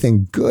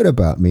anything good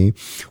about me,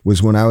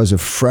 was when I was a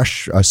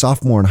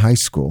sophomore in high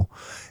school,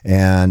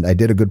 and I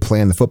did a good play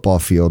on the football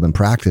field and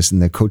practice,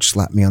 and the coach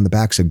slapped me on the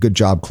back, said, "Good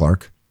job,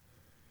 Clark."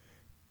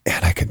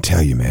 And I can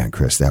tell you, man,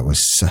 Chris, that was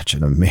such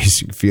an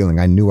amazing feeling.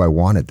 I knew I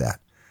wanted that.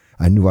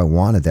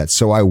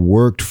 So I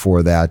worked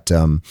for that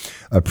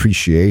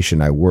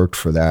appreciation. I worked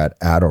for that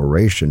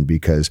adoration,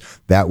 because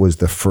that was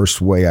the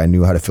first way I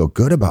knew how to feel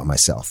good about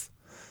myself.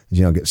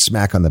 Get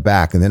smacked on the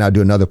back, and then I'd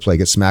do another play,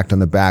 get smacked on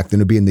the back. Then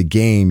it'd be in the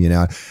game,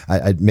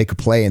 I'd make a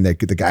play, and the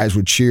guys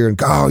would cheer and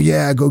go, "Oh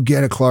yeah, go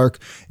get it, Clark."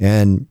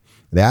 And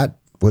that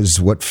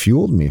was what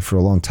fueled me for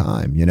a long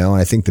time, And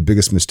I think the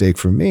biggest mistake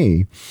for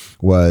me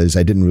was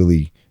I didn't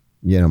really,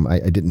 I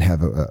didn't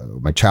have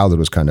my childhood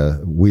was kind of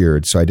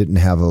weird. So I didn't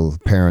have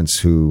parents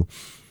who,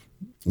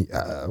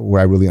 where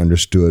I really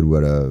understood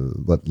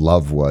what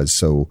love was.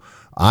 So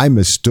I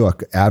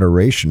mistook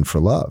adoration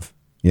for love.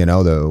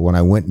 When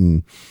I went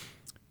and,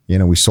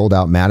 we sold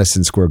out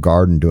Madison Square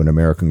Garden doing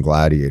American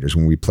Gladiators.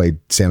 When we played,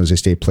 San Jose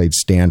State played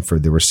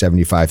Stanford, there were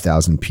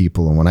 75,000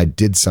 people. And when I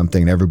did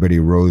something and everybody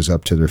rose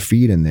up to their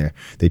feet in there,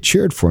 they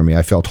cheered for me.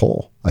 I felt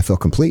whole. I felt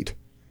complete.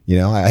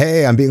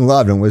 Hey, I'm being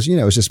loved. And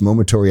it was just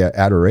momentary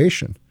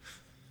adoration.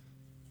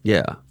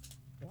 Yeah.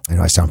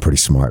 I sound pretty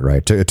smart,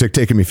 right? It took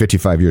taking me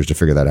 55 years to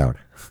figure that out.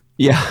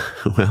 Yeah.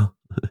 Well,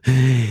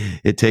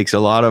 it takes a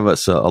lot of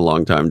us a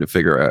long time to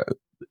figure out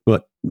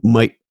what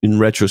might, in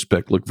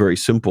retrospect, look very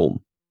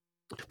simple.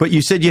 But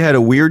you said you had a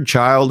weird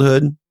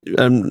childhood.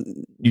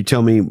 You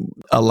tell me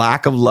a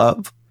lack of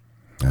love.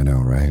 I know,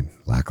 right?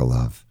 Lack of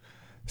love.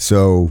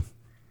 So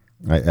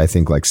I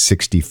think like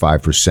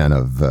 65%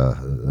 of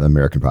the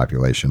American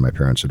population, my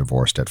parents are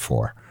divorced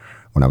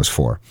when I was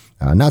 4.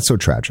 Not so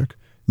tragic.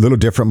 A little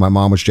different. My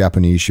mom was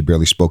Japanese. She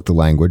barely spoke the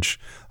language.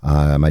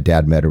 My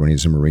dad met her when he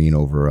was a Marine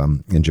over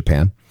in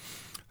Japan.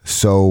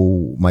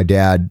 So my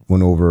dad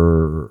went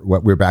over,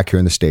 we're back here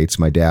in the States.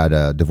 My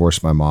dad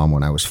divorced my mom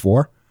when I was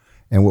 4.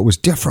 And what was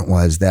different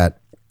was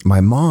that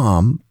my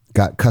mom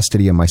got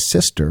custody of my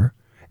sister,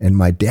 and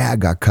my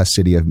dad got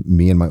custody of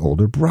me and my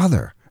older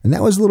brother. And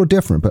that was a little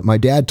different. But my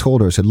dad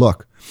told her, said,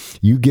 "Look,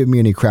 you give me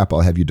any crap,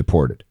 I'll have you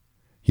deported."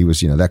 He was,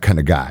 that kind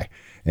of guy.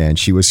 And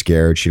she was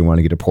scared. She didn't want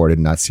to get deported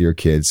and not see her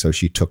kids. So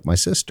she took my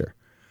sister.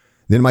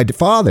 Then my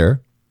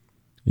father,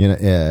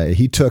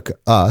 he took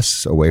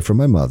us away from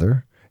my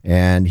mother,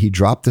 and he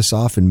dropped us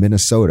off in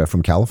Minnesota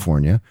from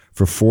California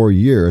for 4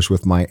 years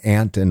with my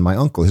aunt and my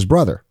uncle, his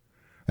brother.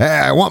 "Hey,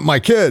 I want my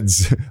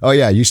kids." "Oh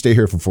yeah, you stay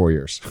here for 4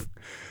 years."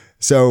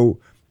 So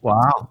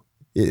wow.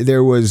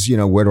 There was,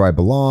 where do I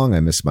belong?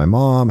 I miss my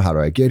mom. How do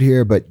I get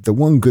here? But the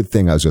one good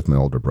thing, I was with my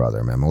older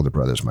brother, man. My older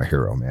brother's my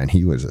hero, man.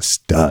 He was a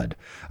stud.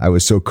 I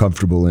was so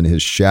comfortable in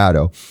his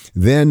shadow.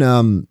 Then,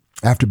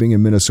 after being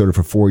in Minnesota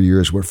for 4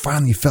 years, where it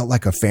finally felt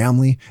like a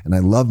family, and I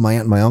loved my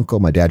aunt and my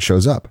uncle, my dad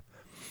shows up.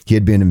 He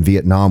had been in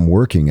Vietnam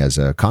working as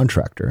a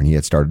contractor, and he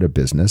had started a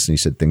business, and he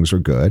said things were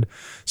good.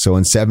 So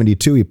in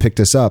 72, he picked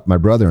us up, my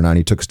brother and I, and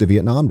he took us to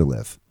Vietnam to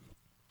live.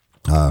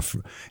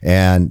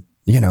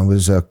 It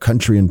was a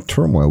country in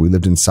turmoil. We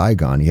lived in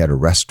Saigon. He had a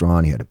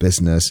restaurant. He had a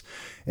business.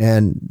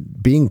 And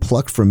being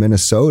plucked from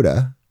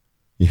Minnesota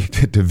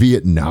to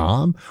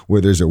Vietnam,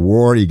 where there's a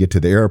war, you get to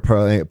the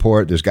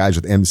airport, there's guys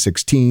with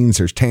M16s,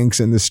 there's tanks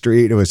in the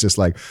street. It was just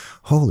like,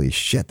 holy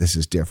shit, this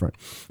is different.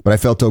 But I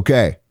felt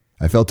okay.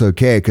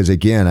 Because,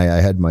 again, I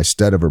had my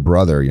stud of a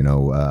brother,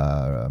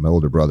 my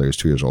older brother is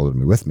 2 years older than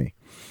me with me.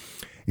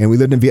 And we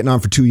lived in Vietnam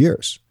for 2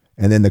 years.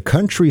 And then the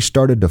country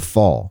started to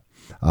fall.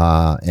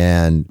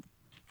 And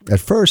at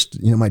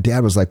first, my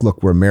dad was like,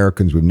 look, we're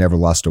Americans. We've never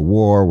lost a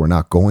war. We're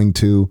not going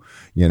to,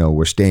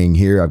 we're staying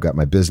here. I've got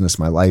my business,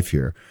 my life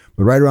here.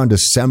 But right around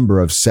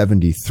December of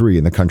 73,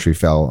 and the country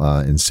fell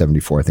in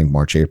 74, I think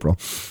March, April,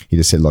 he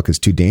just said, look, it's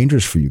too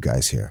dangerous for you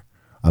guys here.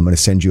 I'm going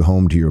to send you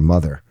home to your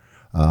mother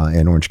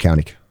in Orange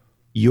County.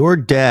 Your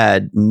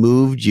dad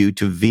moved you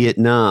to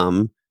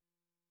Vietnam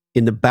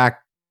in the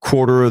back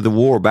quarter of the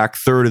war, back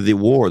third of the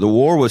war. The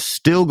war was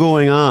still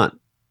going on.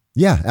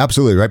 Yeah,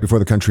 absolutely. Right before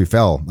the country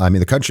fell. I mean,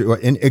 the country,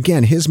 and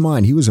again, his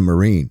mind, he was a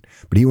Marine,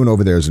 but he went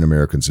over there as an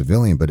American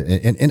civilian. But,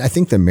 and I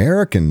think the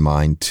American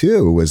mind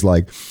too was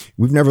like,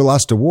 we've never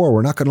lost a war.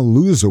 We're not going to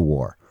lose a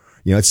war.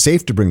 It's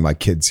safe to bring my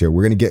kids here.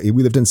 We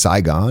lived in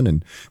Saigon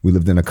and we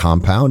lived in a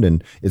compound,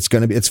 and it's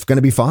going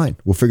to be fine.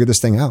 We'll figure this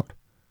thing out.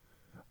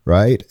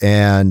 Right.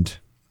 And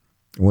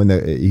when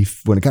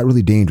it got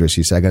really dangerous,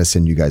 he said, I got to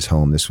send you guys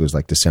home. This was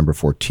like December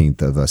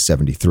 14th of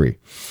 73.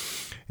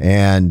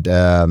 And,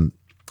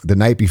 the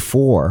night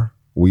before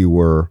we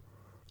were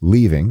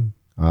leaving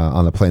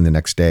on the plane the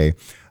next day,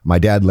 my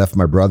dad left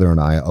my brother and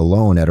I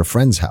alone at a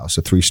friend's house,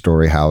 a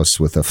 3-story house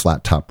with a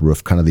flat top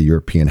roof, kind of the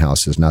European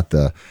houses, not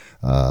the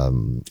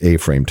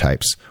A-frame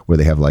types where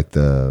they have like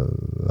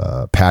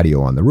the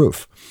patio on the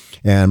roof.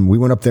 And we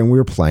went up there and we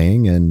were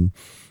playing and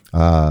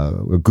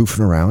we're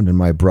goofing around. And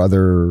my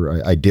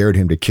brother, I dared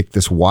him to kick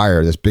this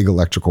wire, this big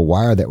electrical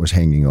wire that was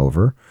hanging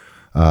over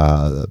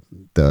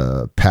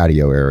the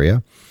patio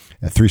area.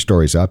 3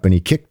 stories up, and he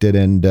kicked it,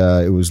 and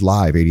it was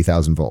live,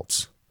 80,000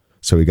 volts.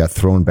 So he got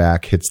thrown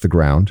back, hits the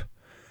ground,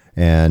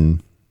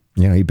 and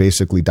he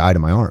basically died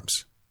in my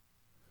arms.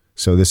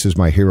 So this is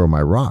my hero,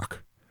 my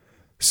rock.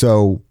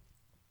 So,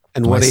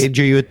 and what age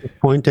are you at this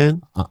point,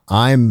 Dan?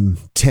 I'm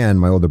 10.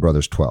 My older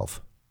brother's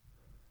 12.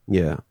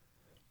 Yeah.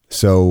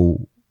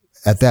 So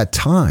at that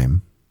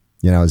time,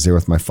 I was there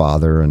with my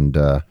father, and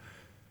until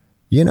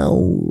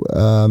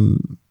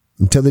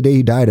the day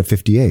he died at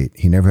 58,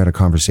 he never had a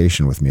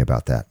conversation with me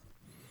about that.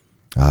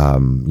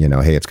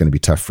 Hey, it's going to be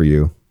tough for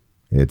you.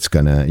 It's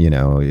going to,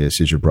 this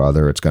is your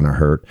brother. It's going to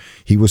hurt.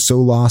 He was so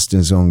lost in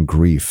his own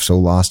grief, so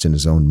lost in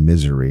his own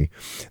misery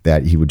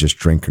that he would just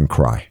drink and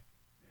cry.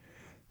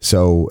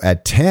 So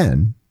at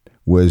 10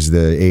 was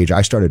the age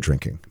I started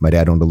drinking. My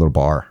dad owned a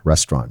little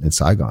restaurant in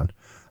Saigon.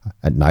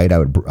 At night, I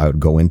would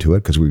go into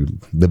it because we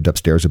lived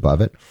upstairs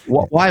above it.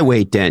 Why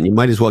wait, Dan? You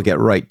might as well get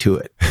right to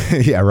it.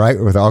 Yeah, right,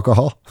 with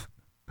alcohol.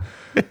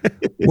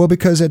 Well,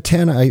 because at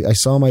 10, I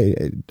saw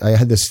I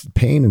had this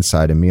pain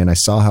inside of me, and I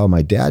saw how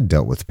my dad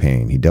dealt with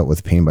pain. He dealt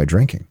with pain by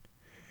drinking.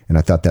 And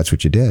I thought that's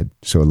what you did.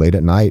 So late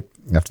at night,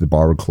 after the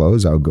bar would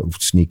close, I would go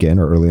sneak in,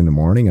 or early in the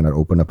morning, and I'd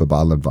open up a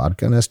bottle of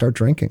vodka and I'd start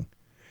drinking.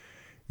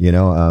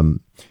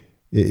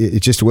 It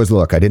just was,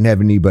 look, I didn't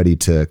have anybody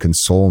to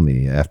console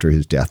me after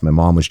his death. My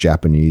mom was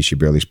Japanese. She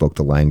barely spoke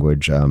the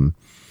language.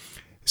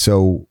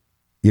 So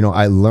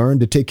I learned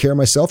to take care of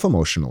myself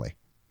emotionally.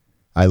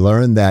 I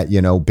learned that,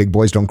 big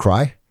boys don't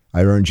cry.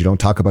 I learned you don't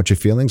talk about your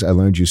feelings. I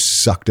learned you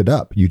sucked it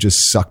up. You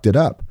just sucked it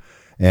up.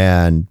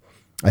 And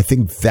I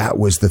think that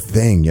was the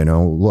thing,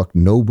 look,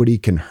 nobody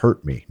can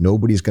hurt me.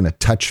 Nobody's going to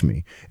touch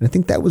me. And I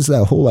think that was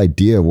the whole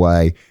idea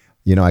why,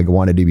 I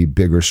wanted to be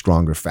bigger,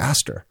 stronger,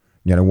 faster.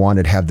 I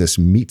wanted to have this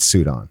meat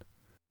suit on.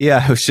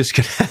 Yeah, I was just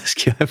going to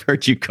ask you, I've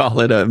heard you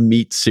call it a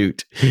meat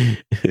suit.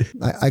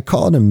 I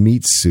call it a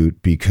meat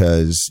suit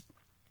because,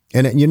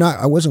 and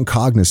I wasn't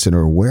cognizant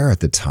or aware at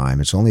the time.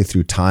 It's only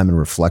through time and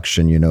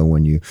reflection,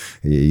 when you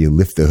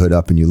lift the hood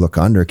up and you look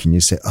under, can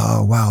you say,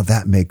 oh, wow,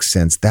 that makes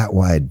sense. That's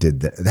why I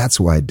did that. That's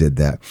why I did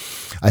that.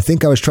 I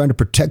think I was trying to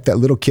protect that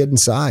little kid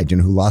inside,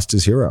 who lost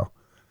his hero.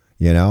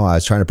 I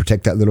was trying to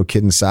protect that little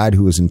kid inside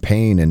who was in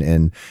pain,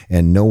 and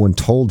no one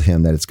told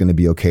him that it's going to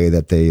be okay,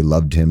 that they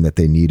loved him, that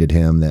they needed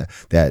him,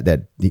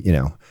 that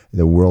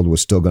the world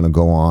was still going to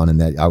go on, and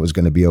that I was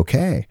going to be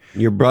okay.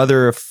 Your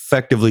brother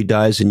effectively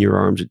dies in your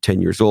arms at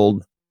 10 years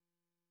old,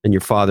 and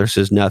your father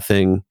says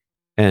nothing,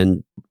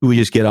 and we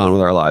just get on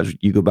with our lives.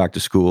 You go back to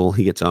school,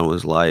 he gets on with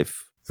his life.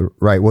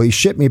 Right. Well, he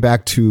shipped me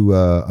back to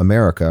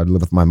America. I'd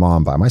live with my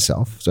mom by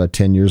myself. So at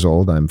 10 years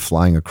old, I'm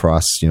flying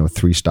across,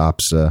 3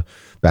 stops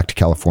back to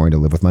California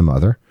to live with my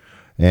mother.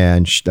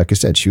 And she, like I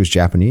said, she was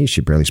Japanese.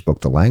 She barely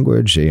spoke the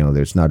language.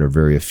 There's not a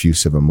very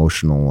effusive,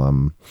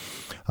 emotional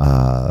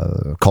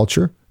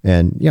culture.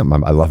 And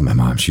I love my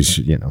mom. She's,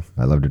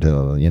 I loved her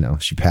till,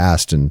 she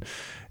passed, and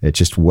it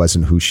just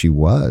wasn't who she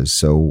was.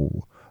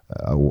 So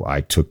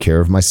I took care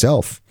of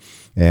myself.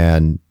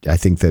 And I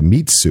think the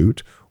meat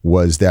suit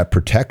was that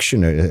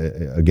protection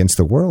against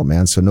the world,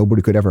 man. So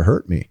nobody could ever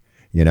hurt me,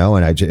 and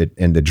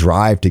and the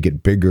drive to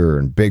get bigger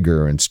and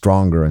bigger and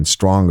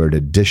stronger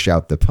to dish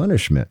out the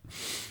punishment.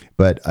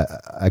 But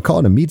I call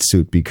it a meat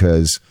suit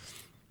because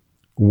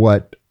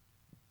what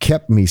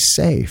kept me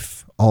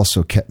safe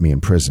also kept me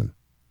in prison.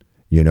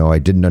 I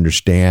didn't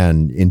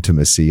understand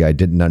intimacy. I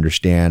didn't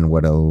understand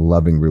what a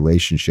loving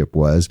relationship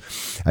was.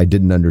 I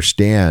didn't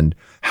understand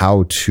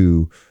how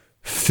to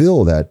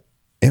fill that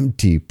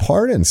empty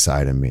part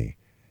inside of me.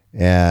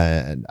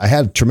 And I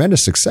had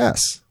tremendous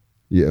success,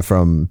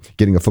 from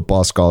getting a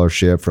football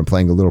scholarship, from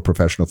playing a little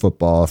professional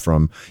football,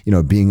 from,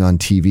 being on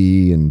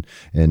TV and,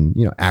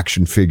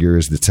 action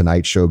figures, The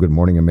Tonight Show, Good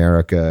Morning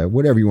America,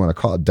 whatever you want to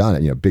call it, done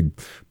it, big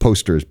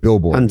posters,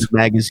 billboards. Tons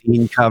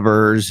magazine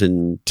covers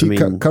and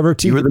cover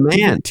TV. You were the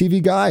man.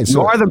 TV guy.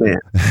 You are the man.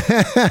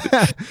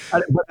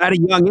 But at a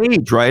young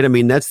age, right? I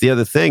mean, that's the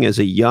other thing. As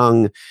a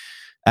young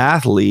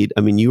athlete,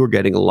 I mean, you were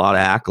getting a lot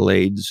of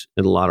accolades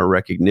and a lot of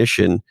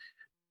recognition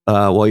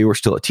while you were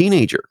still a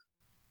teenager.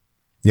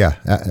 Yeah.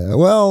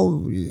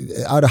 Well,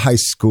 out of high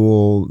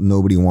school,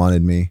 nobody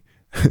wanted me.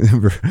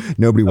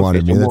 Nobody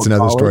wanted me. That's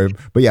another story.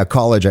 But yeah,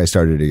 college, I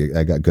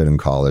got good in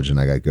college and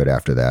I got good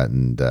after that.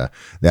 And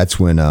that's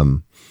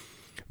when,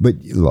 but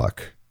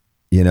look,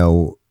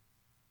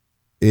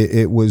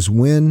 it was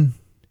when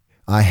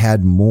I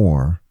had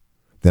more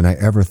than I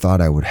ever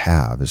thought I would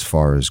have as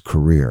far as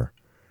career.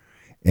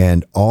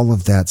 And all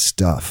of that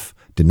stuff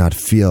did not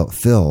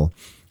fill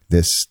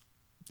this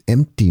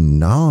empty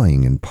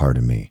gnawing in part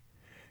of me.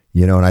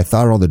 And I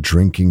thought all the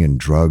drinking and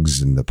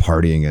drugs and the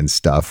partying and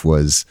stuff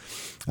was,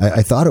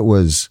 I thought it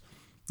was,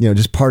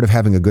 just part of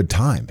having a good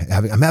time.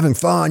 I'm having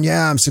fun.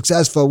 Yeah, I'm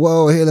successful.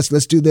 Whoa, hey, let's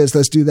do this,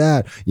 let's do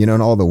that.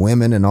 And all the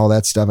women and all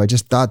that stuff. I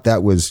just thought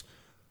that was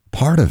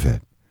part of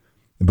it.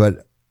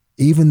 But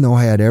even though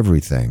I had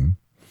everything,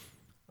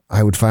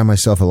 I would find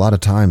myself a lot of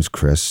times,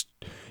 Chris,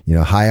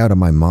 high out of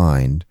my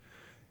mind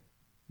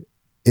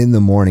in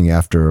the morning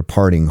after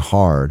partying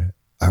hard.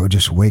 I would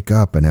just wake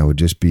up and I would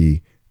just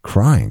be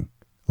crying.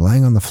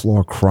 Lying on the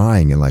floor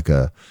crying in like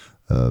a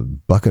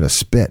bucket of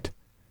spit,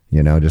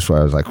 just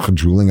where I was like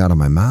drooling out of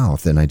my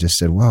mouth. And I just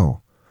said,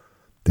 whoa,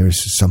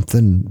 there's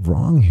something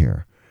wrong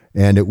here.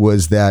 And it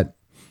was that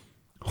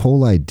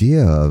whole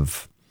idea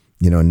of,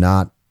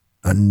 not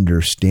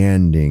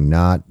understanding,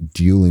 not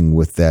dealing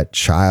with that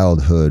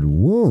childhood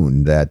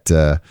wound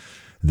that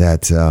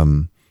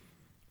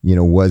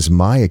was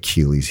my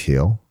Achilles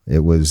heel.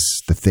 It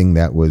was the thing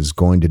that was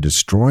going to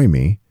destroy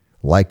me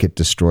like it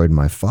destroyed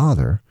my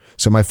father.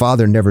 So my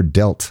father never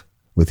dealt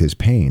with his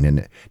pain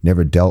and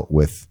never dealt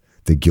with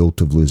the guilt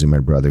of losing my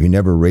brother. He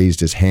never raised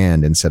his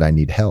hand and said, I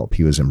need help.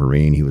 He was a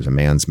Marine. He was a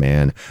man's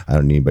man. I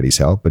don't need anybody's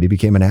help. But he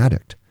became an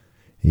addict.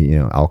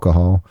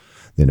 Alcohol,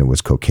 then it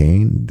was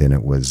cocaine, then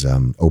it was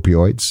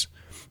opioids,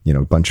 a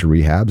bunch of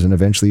rehabs, and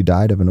eventually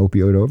died of an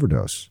opioid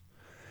overdose.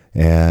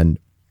 And,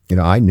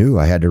 I knew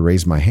I had to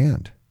raise my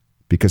hand,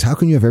 because how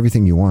can you have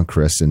everything you want,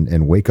 Chris,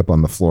 and wake up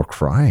on the floor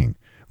crying?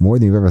 More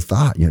than you've ever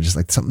thought, just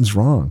like something's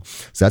wrong.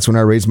 So that's when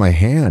I raised my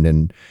hand.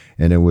 And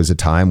it was a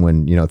time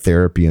when,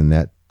 therapy and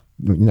that,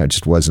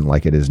 just wasn't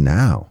like it is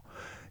now,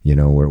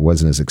 where it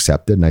wasn't as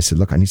accepted. And I said,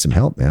 look, I need some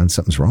help, man.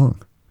 Something's wrong.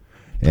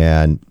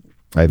 And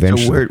I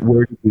eventually. So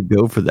where did you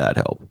go for that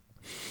help?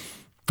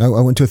 I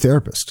went to a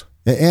therapist.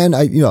 And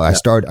I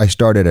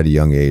started at a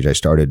young age.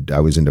 I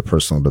was into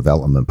personal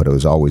development, but it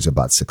was always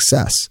about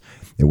success.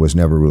 It was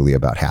never really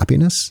about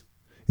happiness.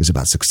 It was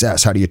about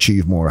success. How do you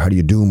achieve more? How do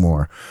you do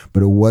more?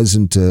 But it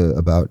wasn't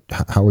about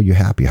how are you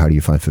happy? How do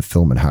you find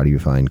fulfillment? How do you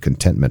find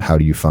contentment? How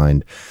do you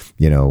find,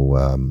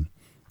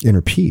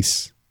 inner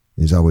peace?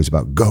 It's always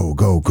about go,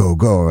 go, go,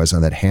 go. I was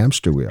on that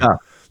hamster wheel.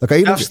 Look,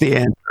 that's the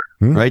answer,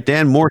 right,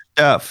 Dan? More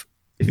stuff.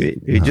 If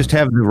you just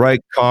have the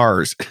right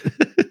cars.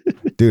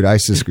 Dude,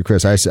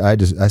 Chris, I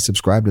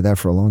subscribed to that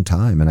for a long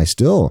time. And I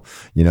still,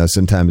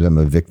 sometimes I'm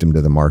a victim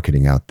to the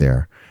marketing out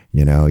there.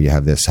 You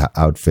have this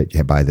outfit,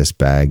 you buy this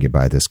bag, you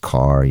buy this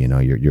car,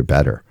 you're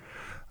better.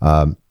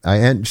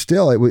 And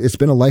still, it's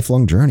been a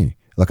lifelong journey.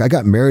 Look, I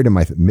got married in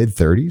my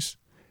mid-30s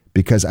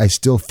because I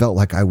still felt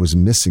like I was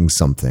missing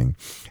something.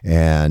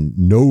 And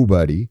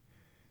nobody,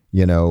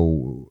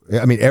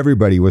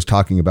 everybody was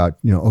talking about,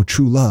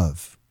 true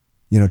love.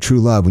 True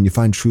love. When you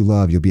find true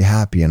love, you'll be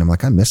happy. And I'm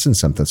like, I'm missing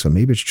something. So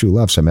maybe it's true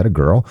love. So I met a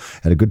girl,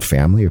 had a good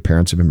family. Her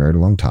parents have been married a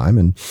long time.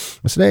 And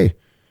I said, hey,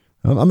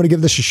 I'm going to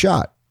give this a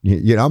shot.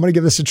 I'm going to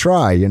give this a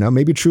try.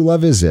 Maybe true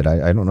love is it.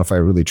 I don't know if I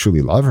really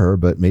truly love her,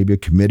 but maybe a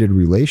committed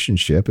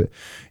relationship,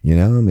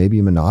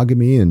 maybe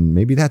monogamy, and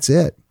maybe that's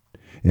it.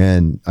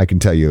 And I can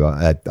tell you,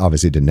 that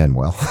obviously didn't end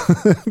well.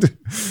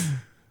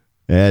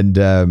 And,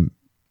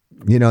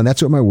 and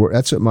that's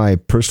what my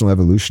personal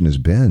evolution has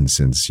been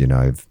since,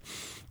 I've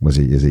was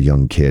as a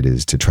young kid,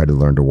 is to try to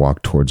learn to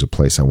walk towards a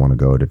place I want to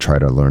go, to try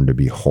to learn to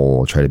be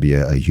whole, try to be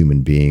a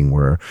human being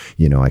where,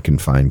 I can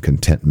find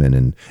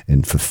contentment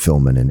and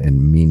fulfillment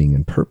and meaning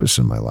and purpose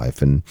in my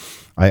life. And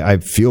I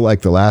feel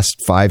like the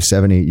last 5,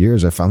 7, 8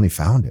 years, I finally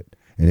found it.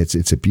 And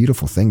it's a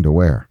beautiful thing to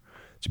wear.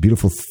 It's a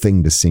beautiful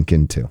thing to sink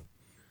into.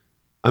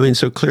 I mean,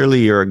 so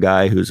clearly you're a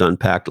guy who's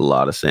unpacked a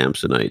lot of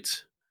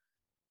Samsonites.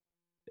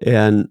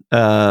 And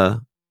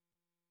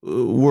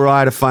were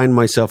I to find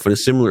myself in a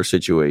similar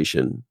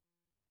situation,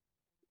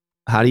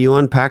 how do you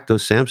unpack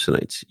those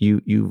Samsonites?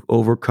 You've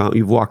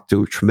walked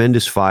through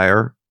tremendous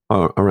fire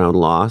around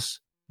loss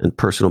and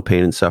personal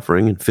pain and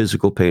suffering and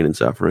physical pain and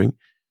suffering.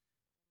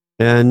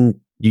 And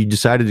you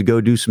decided to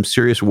go do some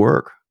serious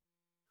work.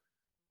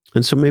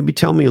 And so maybe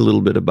tell me a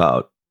little bit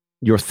about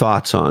your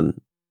thoughts on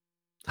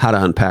how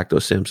to unpack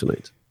those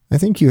Samsonites. I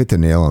think you hit the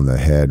nail on the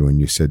head when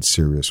you said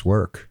serious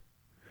work.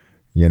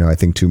 I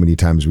think too many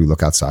times we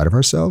look outside of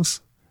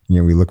ourselves.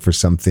 We look for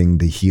something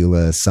to heal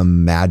us,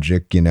 some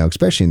magic,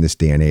 especially in this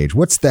day and age.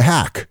 What's the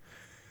hack?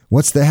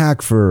 What's the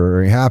hack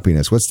for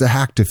happiness? What's the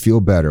hack to feel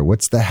better?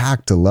 What's the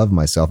hack to love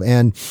myself?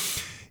 And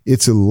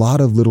it's a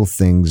lot of little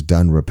things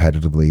done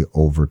repetitively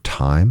over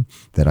time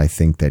that I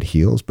think that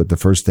heals. But the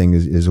first thing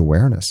is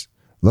awareness.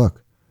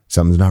 Look,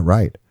 something's not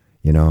right.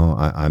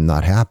 I'm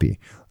not happy.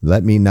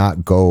 Let me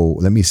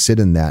sit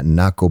in that and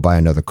not go buy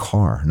another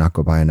car, not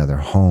go buy another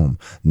home,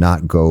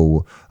 not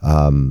go,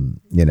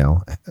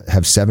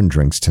 have 7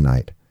 drinks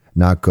tonight,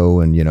 not go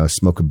and,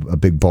 smoke a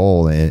big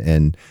bowl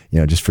and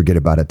just forget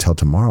about it till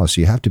tomorrow. So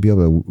you have to be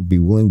able to be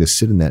willing to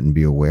sit in that and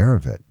be aware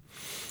of it.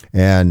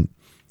 And,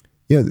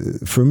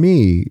 for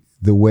me,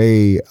 the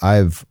way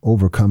I've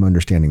overcome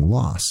understanding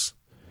loss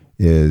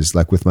is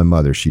like with my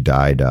mother. She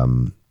died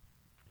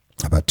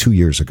about 2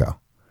 years ago.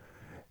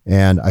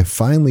 And I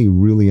finally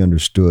really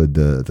understood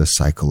the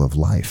cycle of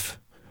life.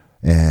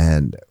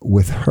 And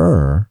with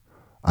her,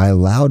 I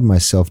allowed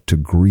myself to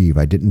grieve.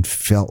 I didn't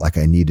felt like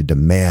I needed to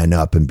man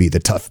up and be the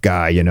tough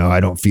guy. I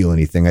don't feel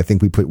anything. I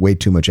think we put way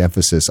too much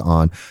emphasis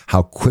on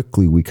how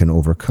quickly we can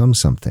overcome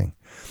something.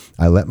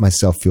 I let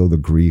myself feel the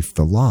grief,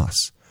 the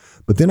loss.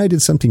 But then I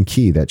did something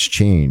key that's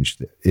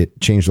changed. It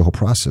changed the whole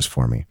process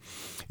for me,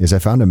 is I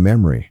found a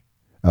memory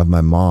of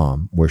my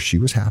mom where she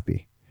was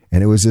happy.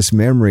 And it was this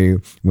memory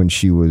when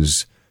she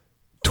was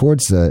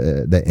towards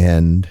the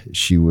end,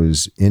 she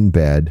was in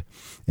bed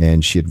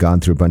and she had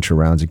gone through a bunch of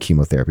rounds of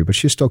chemotherapy, but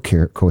she was still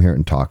coherent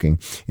and talking.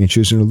 And she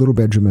was in a little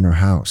bedroom in her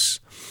house.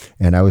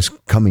 And I was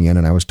coming in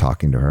and I was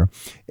talking to her.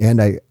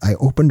 And I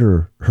opened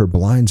her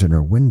blinds in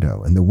her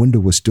window, and the window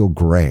was still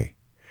gray.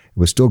 It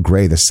was still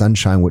gray. The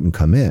sunshine wouldn't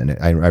come in.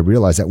 I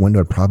realized that window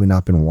had probably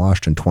not been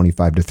washed in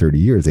 25 to 30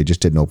 years. They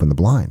just didn't open the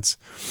blinds.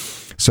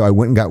 So I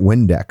went and got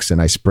Windex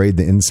and I sprayed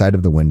the inside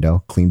of the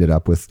window, cleaned it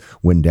up with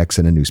Windex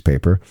and a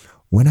newspaper,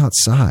 went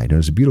outside. And it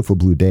was a beautiful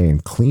blue day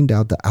and cleaned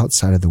out the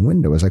outside of the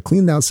window. As I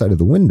cleaned the outside of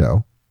the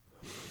window,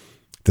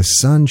 the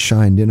sun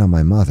shined in on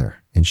my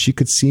mother and she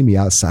could see me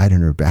outside in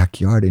her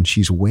backyard and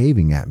she's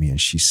waving at me and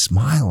she's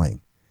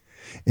smiling.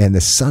 And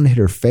the sun hit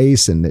her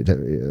face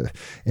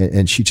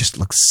and she just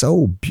looked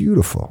so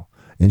beautiful.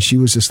 And she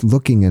was just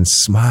looking and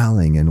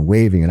smiling and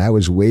waving. And I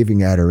was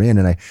waving at her in.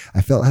 And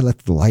I felt I let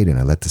the light in.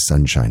 I let the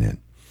sunshine in.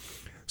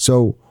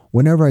 So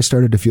whenever I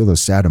started to feel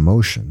those sad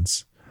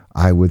emotions,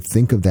 I would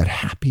think of that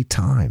happy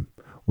time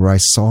where I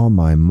saw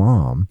my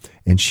mom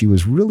and she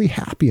was really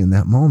happy in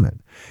that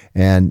moment.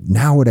 And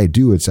now what I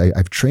do is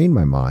I've trained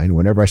my mind.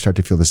 Whenever I start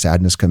to feel the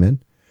sadness come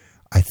in,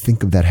 I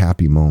think of that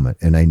happy moment.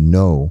 And I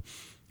know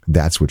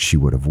that's what she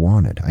would have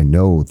wanted. I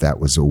know that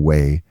was a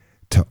way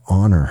to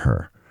honor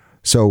her.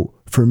 So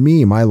for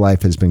me, my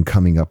life has been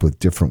coming up with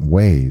different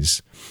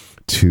ways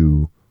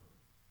to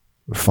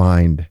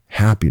find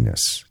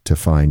happiness, to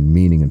find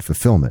meaning and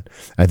fulfillment.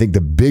 I think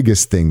the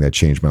biggest thing that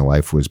changed my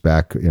life was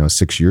back,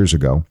 6 years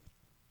ago,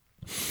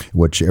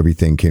 which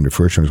everything came to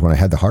fruition, was when I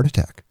had the heart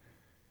attack.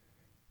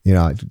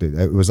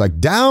 It was like,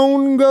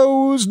 down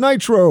goes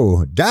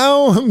nitro,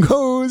 down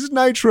goes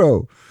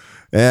nitro.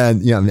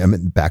 And, I'm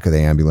in the back of the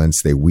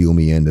ambulance. They wheel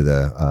me into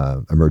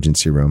the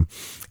emergency room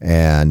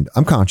and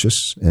I'm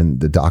conscious. And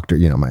the doctor,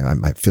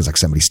 my feels like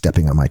somebody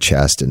stepping on my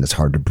chest and it's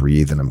hard to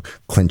breathe. And I'm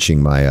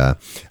clenching my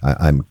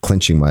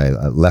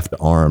left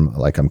arm,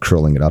 like I'm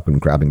curling it up and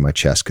grabbing my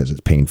chest because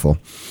it's painful.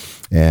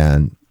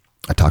 And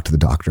I talked to the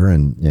doctor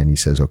and he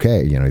says,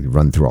 okay, they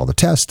run through all the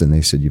tests and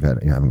they said, you're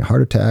having a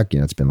heart attack.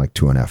 It's been like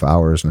 2.5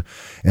 hours.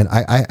 And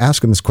I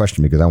asked him this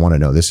question because I want to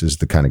know, this is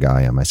the kind of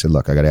guy I am. I said,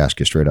 look, I got to ask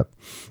you straight up,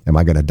 am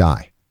I going to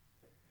die?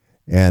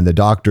 And the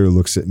doctor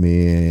looks at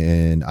me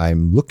and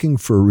I'm looking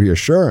for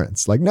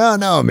reassurance. Like,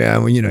 no,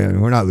 man,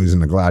 we're not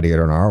losing the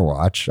Gladiator on our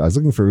watch. I was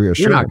looking for reassurance.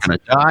 You're not going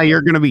to die.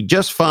 You're going to be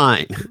just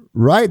fine.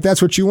 Right.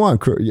 That's what you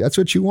want. That's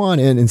what you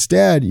want. And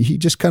instead, he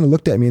just kind of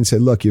looked at me and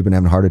said, look, you've been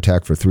having a heart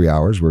attack for 3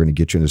 hours. We're going to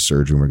get you into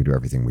surgery and we're going to do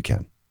everything we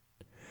can.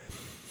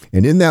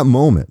 And in that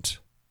moment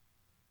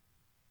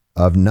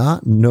of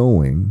not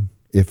knowing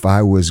if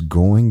I was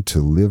going to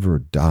live or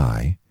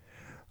die,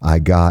 I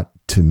got,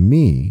 to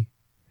me,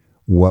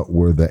 what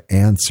were the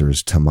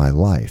answers to my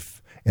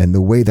life. And the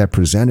way that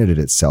presented it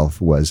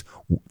itself was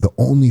the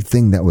only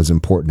thing that was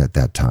important at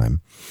that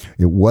time.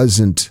 It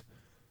wasn't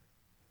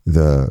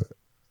the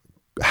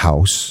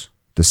house,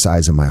 the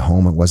size of my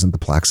home. It wasn't the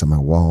plaques on my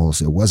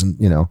walls. It wasn't,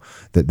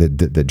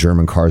 the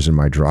German cars in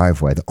my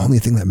driveway. The only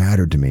thing that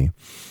mattered to me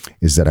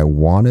is that I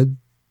wanted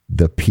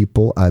the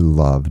people I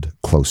loved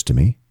close to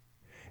me,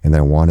 and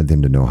I wanted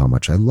them to know how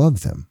much I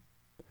loved them.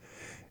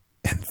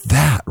 And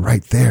that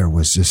right there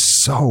was just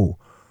so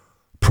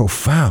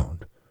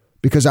profound,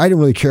 because I didn't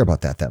really care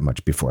about that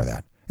much before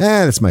that.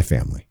 That's my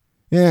family.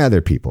 Yeah, they're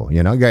people,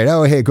 great.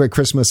 Oh, hey, great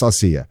Christmas. I'll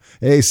see you.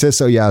 Hey,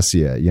 sis, oh yeah, I'll see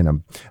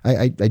you.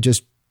 I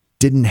just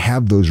didn't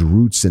have those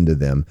roots into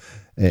them.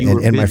 You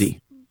were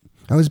busy.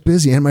 I was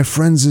busy, and my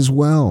friends as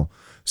well.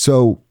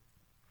 So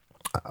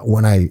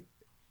when I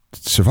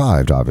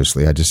survived,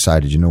 obviously, I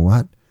decided, you know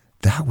what?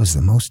 That was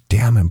the most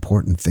damn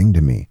important thing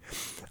to me.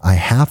 I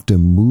have to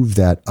move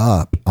that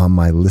up on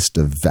my list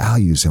of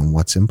values and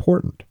what's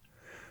important.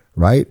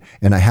 Right.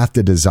 And I have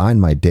to design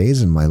my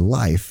days and my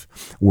life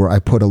where I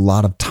put a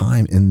lot of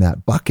time in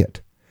that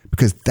bucket,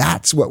 because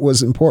that's what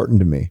was important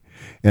to me.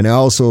 And I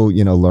also,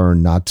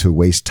 learned not to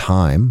waste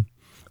time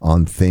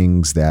on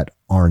things that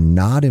are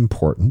not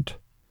important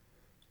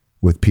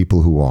with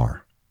people who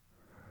are.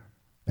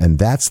 And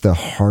that's the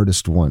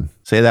hardest one.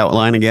 Say that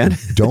line again.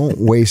 Don't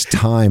waste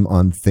time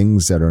on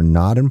things that are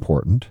not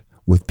important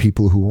with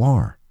people who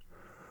are.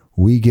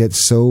 We get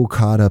so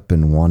caught up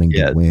in wanting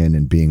to win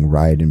and being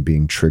right and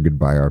being triggered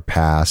by our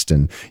past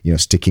and,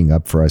 sticking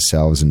up for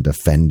ourselves and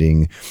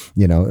defending,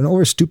 and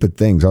over stupid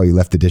things. Oh, you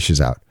left the dishes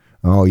out.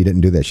 Oh, you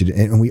didn't do this.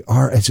 And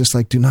it's just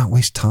like, do not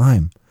waste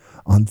time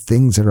on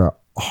things that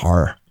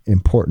are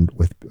important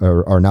with,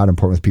 or are not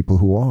important with people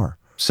who are.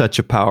 Such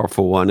a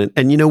powerful one.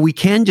 And we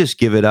can just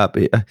give it up.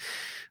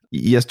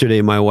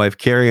 Yesterday, my wife,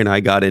 Carrie, and I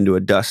got into a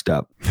dust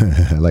up.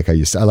 I like how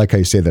you say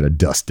that, a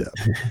dust up.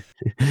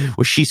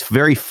 Well, she's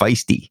very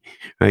feisty,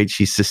 right?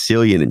 She's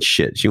Sicilian and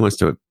shit. She wants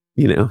to,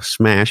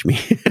 smash me.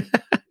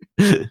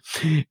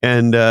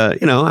 And,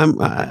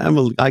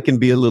 I can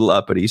be a little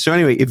uppity. So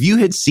anyway, if you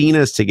had seen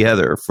us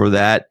together for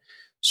that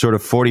sort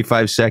of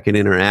 45-second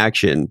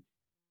interaction,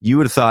 you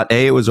would have thought,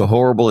 A, it was a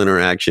horrible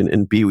interaction,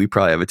 and B, we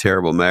probably have a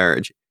terrible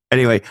marriage.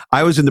 Anyway,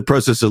 I was in the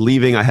process of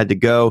leaving. I had to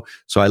go,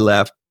 so I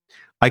left.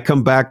 I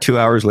come back 2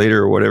 hours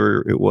later or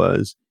whatever it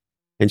was,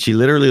 and she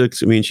literally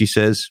looks at me and she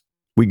says,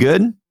 "We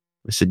good?"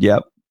 I said,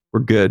 "Yep, we're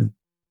good."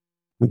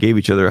 We gave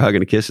each other a hug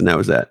and a kiss, and that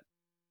was that.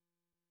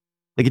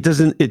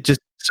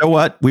 So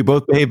what? We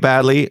both behaved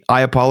badly.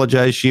 I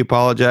apologized. She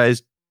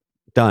apologized.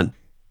 Done.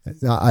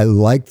 I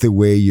like the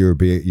way you're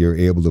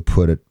able to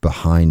put it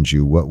behind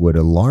you. What would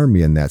alarm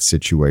me in that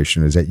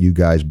situation is that you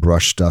guys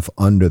brush stuff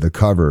under the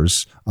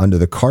covers, under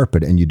the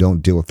carpet, and you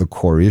don't deal with the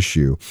core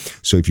issue.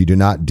 So if you do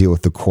not deal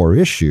with the core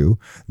issue,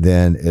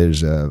 then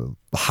there's a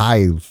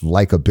high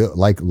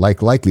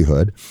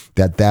likelihood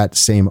that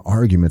same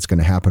argument's going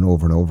to happen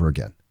over and over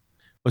again.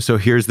 So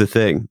here's the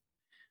thing.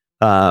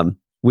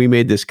 We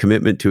made this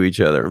commitment to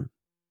each other.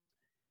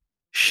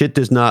 Shit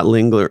does not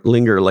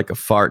linger like a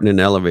fart in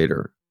an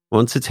elevator.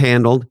 Once it's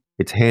handled,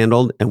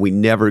 and we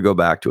never go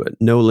back to it.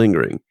 No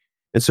lingering.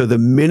 And so the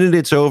minute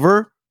it's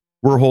over,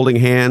 we're holding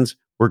hands,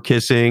 we're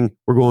kissing,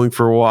 we're going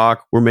for a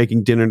walk, we're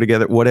making dinner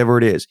together, whatever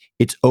it is.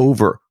 It's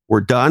over. We're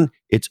done.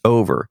 It's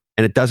over.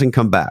 And it doesn't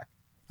come back.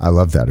 I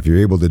love that. If you're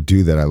able to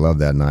do that, I love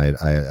that. And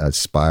I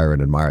aspire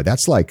and admire.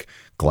 That's like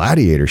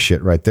gladiator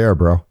shit right there,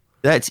 bro.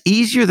 That's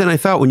easier than I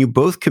thought. When you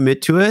both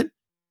commit to it,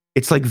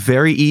 it's like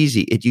very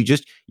easy.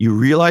 You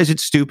realize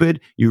it's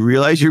stupid. You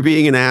realize you're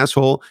being an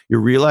asshole.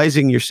 You're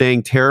realizing you're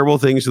saying terrible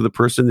things to the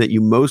person that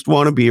you most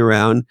want to be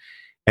around.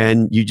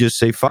 And you just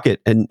say, fuck it.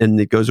 And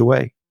it goes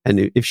away.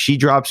 And if she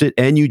drops it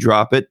and you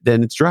drop it,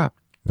 then it's dropped.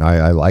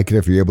 I like it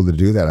if you're able to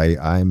do that.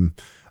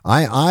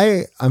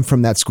 I'm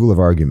from that school of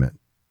argument.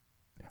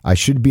 I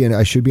should be in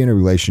a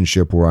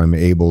relationship where I'm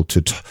able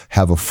to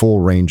have a full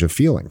range of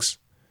feelings.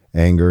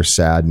 Anger,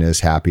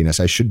 sadness, happiness.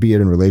 I should be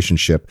in a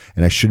relationship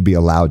and I should be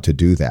allowed to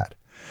do that.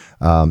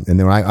 And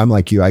then I'm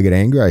like you, I get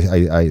angry.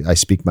 I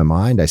speak my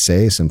mind. I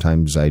say,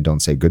 sometimes I don't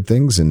say good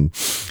things.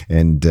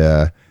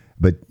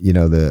 But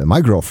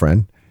my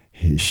girlfriend,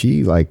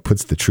 she like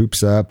puts the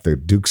troops up, the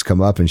dukes come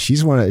up, and she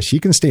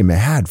can stay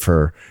mad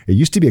for, it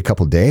used to be a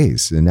couple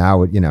days. And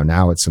now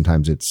it's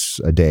sometimes it's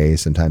a day,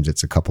 sometimes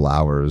it's a couple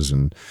hours.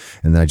 And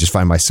then I just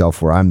find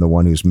myself where I'm the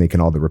one who's making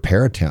all the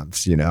repair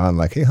attempts, I'm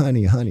like, hey,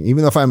 honey,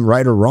 even though if I'm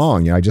right or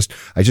wrong, I just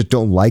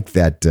don't like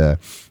that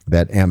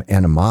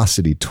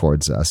animosity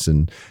towards us.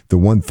 And the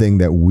one thing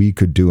that we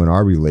could do in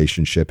our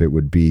relationship, it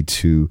would be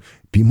to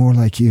be more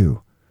like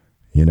you,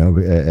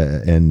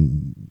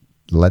 and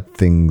let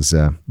things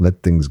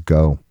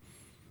go.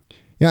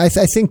 Yeah, I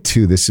think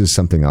too, this is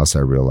something else I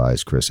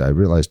realized, Chris. I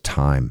realized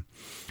time.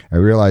 I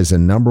realized the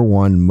number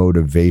one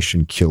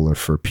motivation killer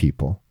for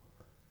people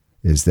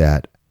is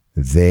that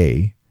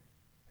they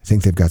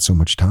think they've got so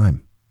much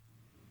time.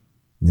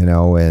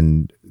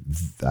 And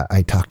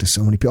I talk to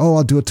so many people, oh,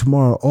 I'll do it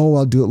tomorrow. Oh,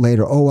 I'll do it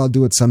later. Oh, I'll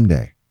do it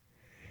someday.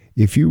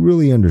 If you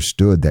really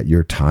understood that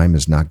your time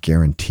is not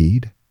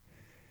guaranteed,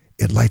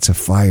 it lights a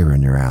fire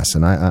in your ass.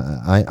 And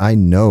I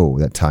know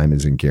that time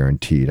isn't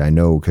guaranteed. I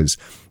know because,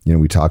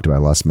 we talked about, I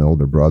lost my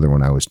older brother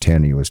when I was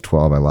 10, he was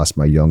 12. I lost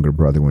my younger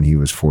brother when he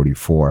was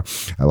 44.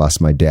 I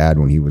lost my dad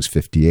when he was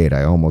 58.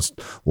 I almost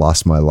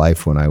lost my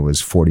life when I was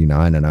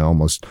 49. And I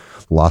almost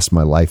lost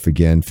my life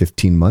again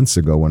 15 months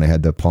ago when I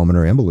had the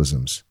pulmonary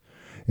embolisms.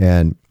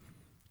 And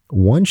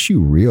once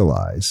you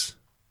realize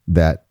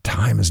that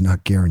time is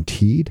not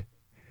guaranteed,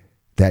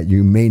 that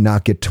you may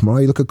not get tomorrow.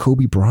 You look at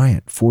Kobe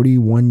Bryant,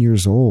 41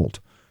 years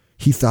old.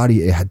 He thought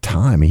he had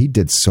time. He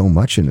did so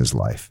much in his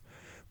life.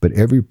 But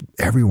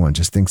everyone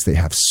just thinks they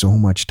have so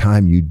much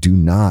time. You do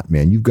not,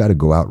 man. You've got to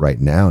go out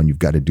right now and you've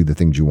got to do the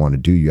things you want to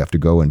do. You have to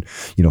go and,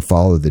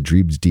 follow the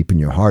dreams deep in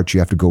your heart. You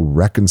have to go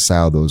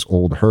reconcile those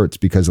old hurts,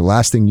 because the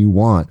last thing you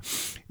want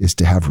is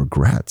to have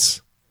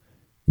regrets.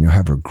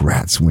 Have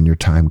regrets when your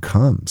time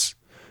comes.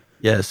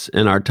 Yes.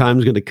 And our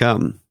time's going to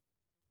come.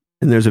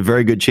 And there's a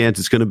very good chance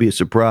it's going to be a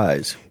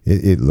surprise.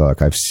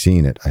 Look, I've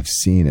seen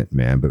it,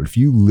 man. But if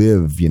you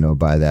live,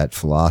 by that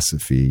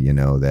philosophy,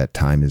 that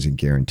time isn't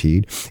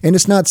guaranteed, and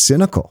it's not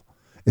cynical.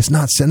 It's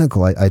not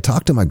cynical. I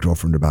talked to my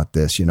girlfriend about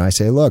this. I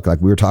say, look, like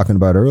we were talking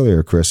about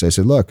earlier, Chris, I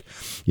said, look,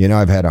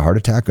 I've had a heart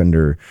attack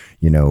under,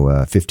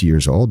 50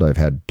 years old. I've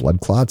had blood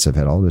clots. I've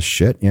had all this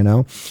shit,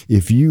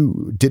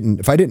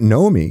 if I didn't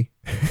know me,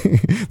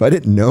 if I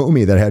didn't know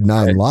me that I had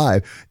 9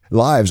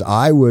 lives,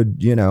 I would,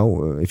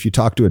 if you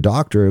talk to a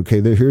doctor,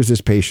 okay, here's this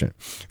patient,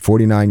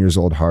 49 years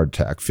old, heart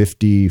attack,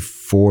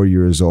 54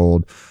 years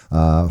old,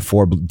 4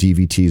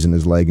 DVTs in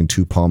his leg and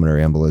 2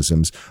 pulmonary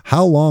embolisms.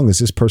 How long is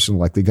this person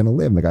likely going to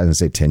live? And the guy's going to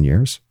say 10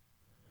 years.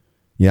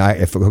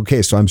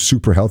 So I'm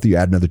super healthy. You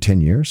add another 10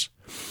 years.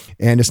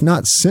 And it's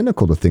not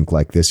cynical to think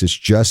like this. It's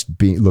just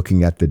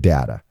looking at the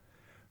data.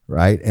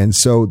 Right. And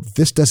so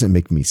this doesn't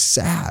make me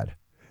sad.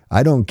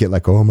 I don't get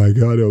like, oh my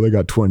God, I only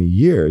got 20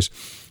 years.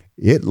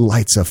 It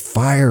lights a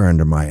fire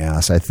under my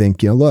ass. I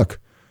think, look,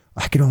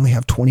 I could only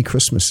have 20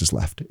 Christmases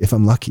left if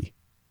I'm lucky.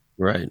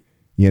 Right.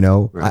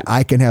 Right.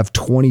 I can have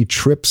 20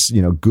 trips,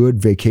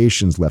 good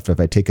vacations left if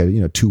I take a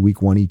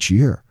 2-week one each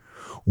year.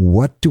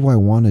 What do I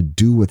want to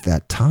do with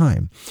that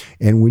time?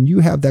 And when you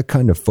have that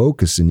kind of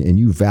focus and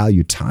you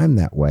value time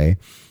that way,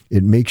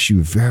 it makes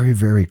you very,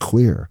 very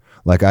clear.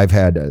 Like I've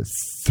had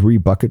 3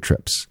 bucket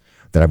trips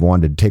that I've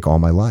wanted to take all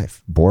my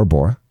life. Bora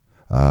Bora,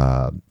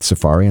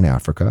 safari in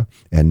Africa,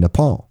 and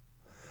Nepal.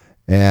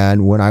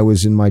 And when I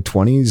was in my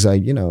 20s,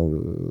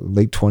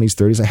 late 20s,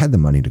 30s, I had the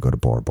money to go to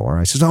Bora Bora.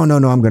 I said, oh, no,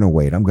 I'm going to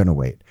wait. I'm going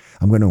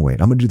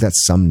to do that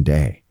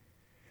someday.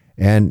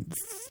 And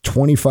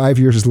 25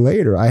 years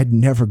later, I had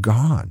never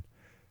gone.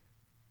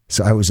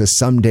 So I was a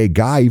someday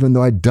guy, even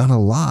though I'd done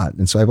a lot.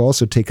 And so I've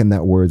also taken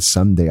that word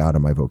someday out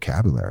of my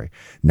vocabulary.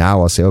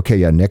 Now I'll say, okay,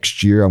 yeah,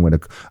 next year I'm going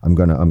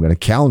to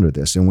calendar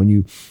this. And when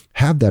you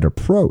have that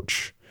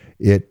approach,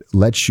 it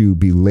lets you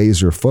be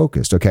laser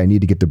focused. Okay, I need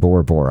to get to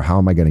Bora Bora. How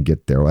am I going to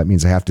get there? Well, that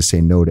means I have to say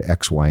no to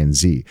X, Y, and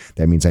Z.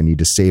 That means I need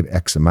to save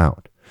X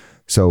amount.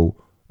 So,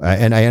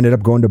 and I ended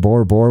up going to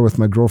Bora Bora with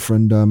my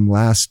girlfriend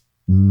last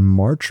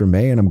March or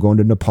May, and I'm going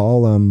to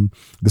Nepal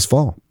this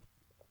fall.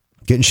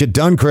 Getting shit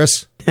done,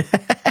 Chris.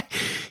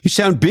 You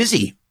sound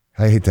busy.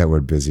 I hate that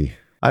word busy.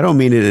 I don't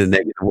mean it in a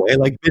negative way.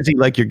 Like busy,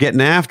 like you're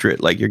getting after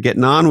it, like you're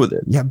getting on with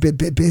it. Yeah,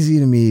 busy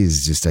to me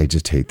is just, I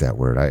just hate that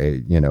word.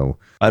 I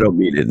don't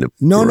mean it in a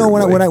no.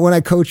 When I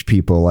coach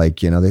people,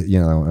 like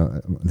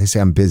they say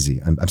I'm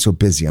busy. I'm so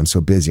busy. I'm so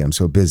busy. I'm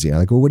so busy. I'm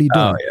like, well, what are you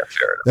doing? Oh yeah,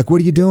 fair enough. Like,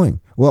 what are you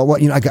doing? Well,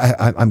 what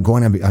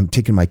I'm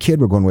taking my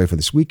kid. We're going away for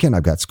this weekend.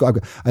 I've got school.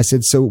 I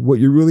said, so what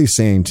you're really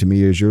saying to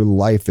me is your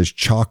life is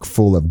chock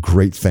full of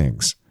great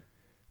things.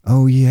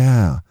 Oh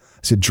yeah. I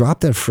said, drop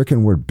that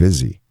freaking word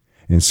busy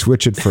and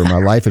switch it for my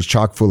life is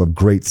chock full of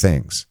great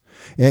things.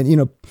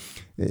 And,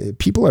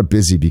 people are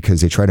busy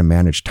because they try to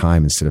manage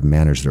time instead of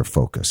manage their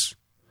focus.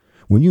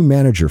 When you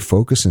manage your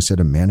focus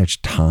instead of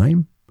manage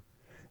time,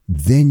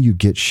 then you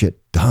get shit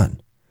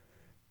done.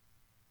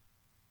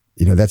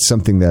 That's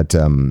something that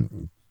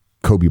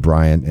Kobe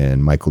Bryant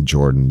and Michael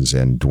Jordan's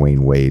and Dwayne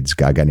Wade's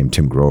guy named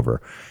Tim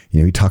Grover,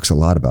 he talks a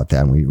lot about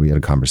that. And we had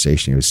a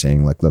conversation. He was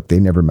saying like, look, I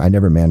never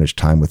managed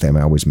time with them.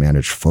 I always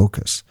managed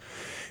focus.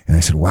 And I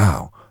said,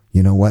 wow,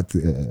 you know what?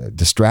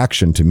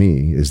 Distraction to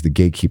me is the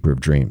gatekeeper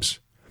of dreams.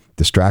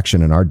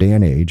 Distraction in our day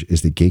and age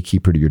is the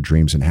gatekeeper to your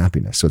dreams and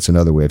happiness. So it's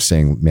another way of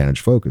saying manage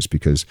focus,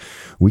 because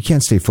we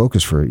can't stay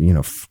focused for,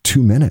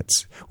 2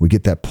 minutes. We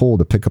get that pull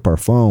to pick up our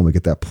phone. We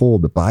get that pull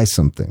to buy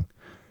something.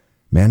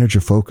 Manage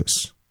your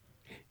focus.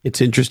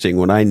 It's interesting.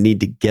 When I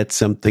need to get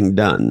something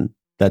done,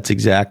 that's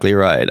exactly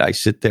right. I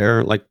sit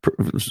there, like,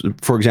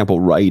 for example,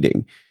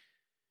 writing.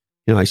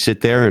 I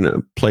sit there in a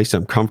place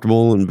I'm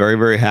comfortable and very,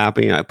 very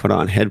happy. I put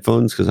on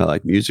headphones because I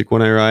like music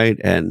when I write,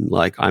 and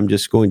like I'm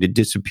just going to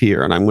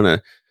disappear, and I'm going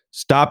to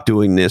stop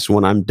doing this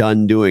when I'm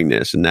done doing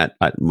this. And that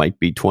might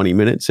be 20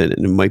 minutes and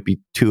it might be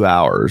 2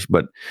 hours,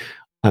 but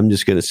I'm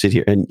just going to sit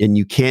here and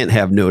you can't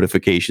have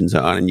notifications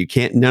on, and you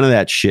can't, none of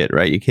that shit,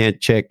 right? You can't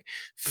check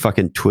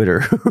fucking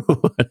Twitter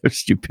or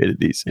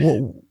stupidities.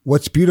 Well,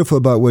 what's beautiful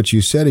about what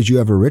you said is you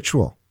have a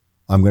ritual.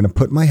 I'm going to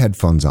put my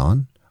headphones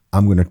on.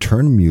 I'm going to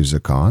turn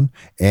music on,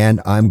 and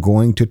I'm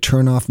going to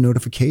turn off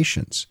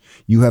notifications.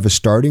 You have a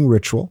starting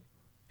ritual,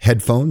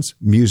 headphones,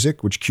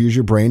 music, which cues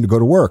your brain to go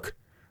to work,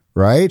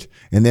 right?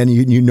 And then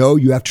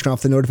you have to turn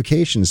off the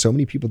notifications. So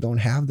many people don't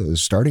have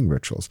those starting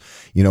rituals.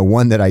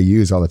 One that I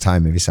use all the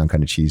time, maybe sound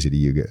kind of cheesy to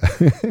you,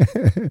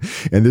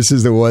 and this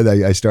is the one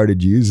I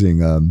started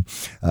using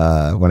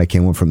when I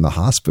came home from the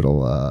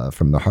hospital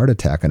from the heart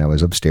attack, and I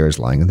was upstairs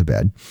lying in the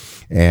bed,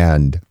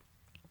 and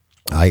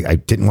I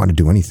didn't want to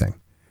do anything.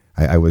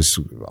 I was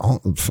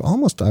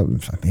almost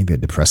maybe a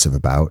depressive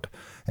about.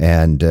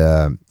 And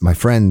my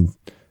friend,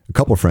 a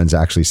couple of friends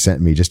actually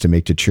sent me, just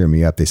to cheer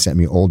me up, they sent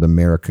me old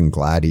American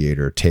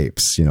Gladiator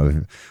tapes,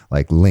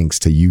 like links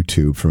to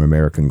YouTube from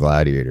American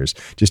Gladiators,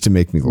 just to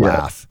make me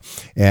laugh.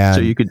 And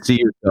so you could see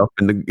yourself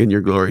in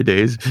your glory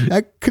days.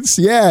 I could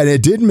see, yeah, and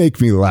it did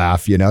make me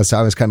laugh, so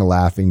I was kind of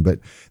laughing. But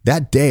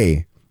that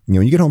day,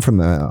 when you get home from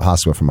the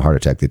hospital from a heart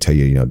attack, they tell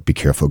you, be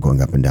careful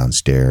going up and down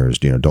stairs.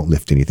 Don't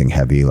lift anything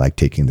heavy like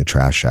taking the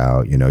trash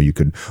out. You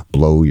could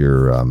blow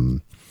your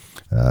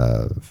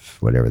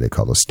whatever they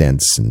call those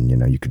stents,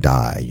 and you could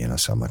die.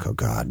 So I'm like, oh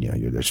God,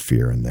 there's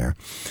fear in there.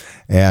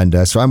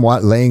 And so I'm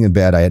laying in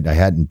bed. I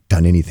hadn't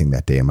done anything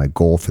that day, and my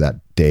goal for that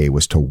day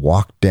was to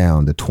walk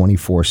down the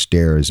 24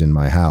 stairs in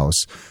my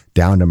house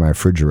down to my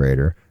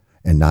refrigerator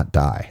and not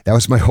die. That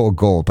was my whole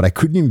goal, but I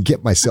couldn't even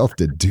get myself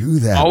to do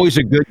that. Always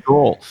a good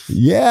goal.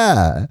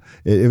 Yeah,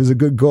 it was a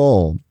good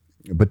goal,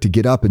 but to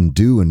get up and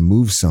do and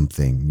move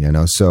something,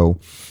 So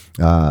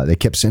they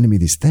kept sending me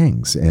these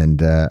things, and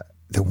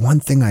the one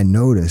thing I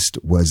noticed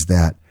was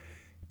that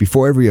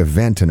before every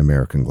event in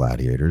American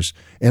Gladiators,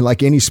 and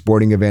like any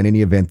sporting event,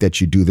 any event that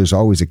you do, there's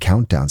always a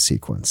countdown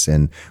sequence.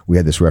 And we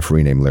had this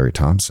referee named Larry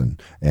Thompson,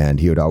 and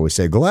he would always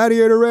say,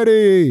 "Gladiator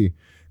ready,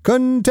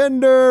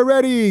 contender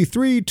ready,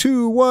 3,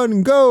 2,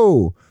 1,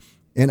 go."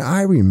 And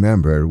I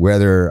remember,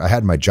 whether I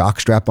had my jock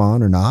strap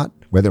on or not,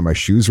 whether my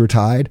shoes were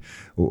tied,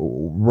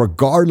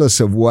 regardless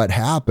of what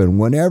happened,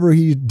 whenever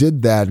he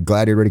did that,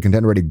 gladiator ready,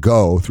 contender ready,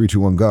 go, 3, 2,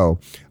 1, go,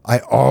 I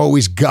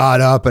always got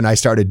up and I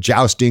started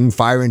jousting,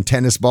 firing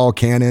tennis ball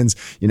cannons,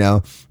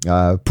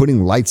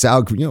 putting lights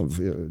out,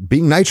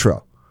 being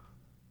Nitro.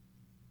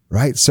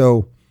 Right?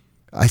 So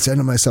I said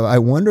to myself, I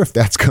wonder if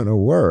that's going to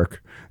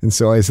work. And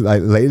so I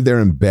laid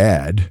there in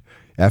bed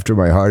after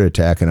my heart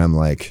attack, and I'm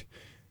like,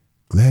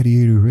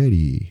 gladiator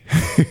ready,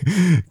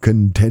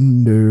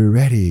 contender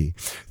ready,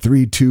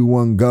 3, 2,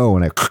 1, go.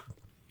 And I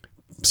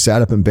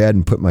sat up in bed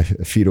and put my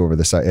feet over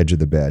the edge of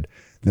the bed.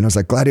 Then I was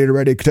like, gladiator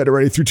ready, contender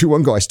ready, 3, 2,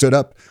 1, go. I stood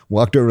up,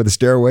 walked over to the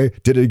stairway,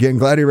 did it again,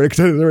 gladiator ready,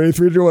 contender ready,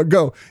 3, 2, 1,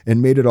 go.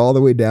 And made it all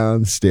the way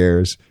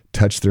downstairs,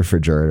 touched the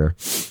refrigerator,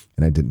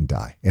 and I didn't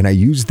die. And I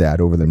used that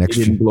over the next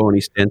few... You didn't blow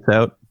any stents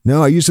out?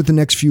 No, I used it the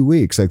next few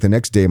weeks. Like the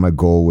next day, my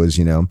goal was,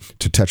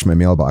 to touch my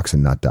mailbox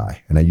and not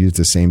die. And I used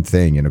the same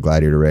thing,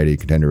 gladiator ready,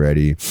 contender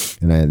ready.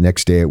 And the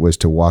next day it was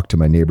to walk to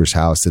my neighbor's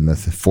house. And the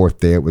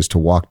fourth day it was to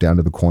walk down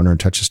to the corner and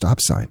touch a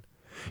stop sign.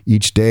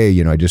 Each day,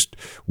 I just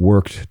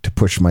worked to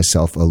push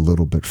myself a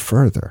little bit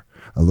further.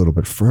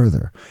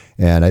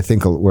 And I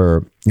think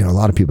where, a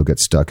lot of people get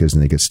stuck is,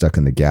 and they get stuck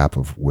in the gap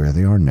of where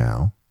they are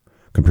now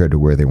compared to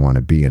where they want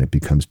to be. And it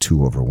becomes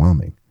too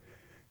overwhelming.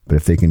 But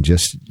if they can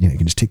just, you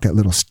can just take that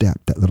little step.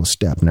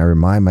 And I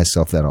remind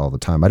myself that all the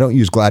time. I don't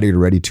use gladiator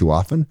ready too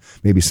often,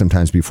 maybe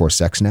sometimes before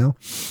sex now.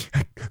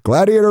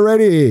 Gladiator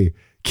ready.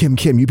 Kim,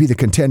 you be the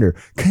contender.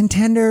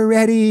 Contender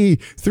ready.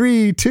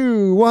 3,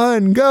 2,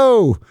 1,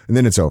 go. And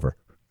then it's over.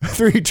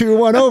 3, 2,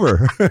 1,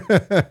 over.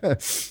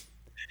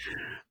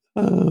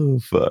 Oh,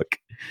 fuck.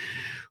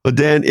 Well,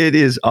 Dan, it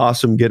is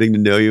awesome getting to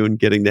know you and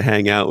getting to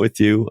hang out with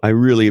you. I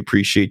really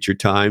appreciate your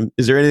time.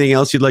 Is there anything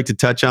else you'd like to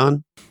touch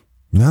on?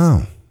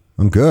 No.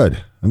 I'm good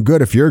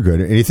if you're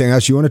good. Anything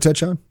else you want to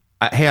touch on?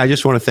 I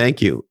just want to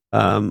thank you.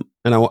 And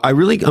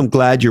I'm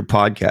glad you're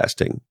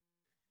podcasting.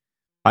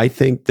 I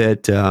think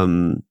that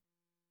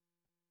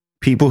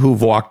people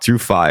who've walked through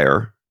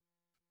fire,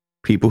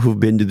 people who've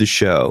been to the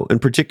show, and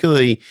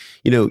particularly,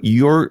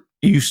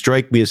 you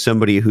strike me as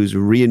somebody who's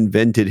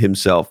reinvented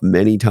himself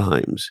many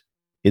times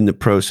in the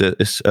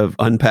process of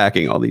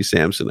unpacking all these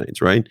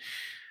Samsonites, right?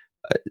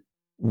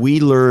 We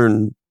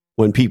learn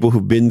when people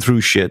who've been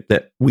through shit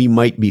that we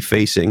might be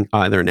facing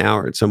either now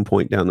or at some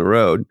point down the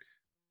road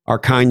are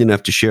kind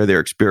enough to share their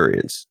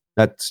experience.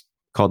 That's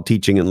called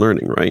teaching and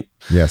learning, right?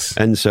 Yes.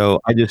 And so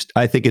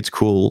I think it's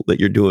cool that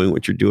you're doing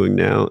what you're doing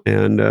now.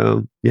 And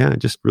I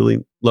just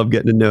really love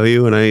getting to know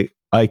you. And I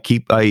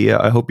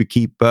hope you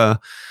keep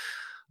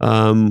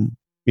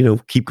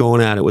keep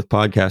going at it with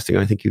podcasting.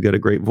 I think you got a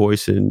great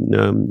voice,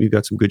 and you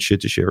got some good shit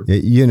to share.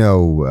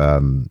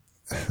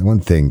 One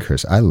thing,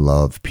 Chris, I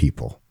love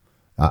people.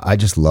 I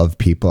just love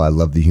people. I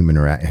love the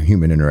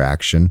human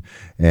interaction.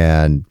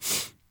 And,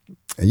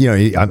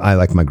 I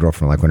like my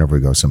girlfriend, like whenever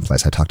we go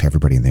someplace, I talk to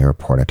everybody in the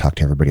airport. I talk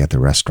to everybody at the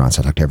restaurants.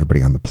 I talk to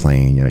everybody on the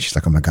plane. She's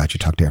like, oh my God, you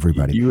talk to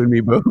everybody. You and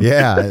me both.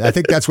 Yeah. I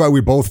think that's why we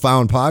both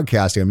found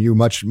podcasting. You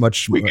much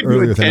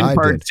earlier than I did.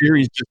 10-part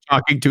series just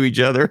talking to each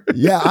other.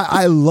 Yeah.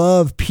 I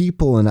love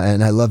people and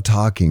I love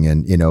talking,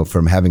 and,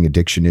 from having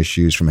addiction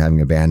issues, from having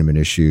abandonment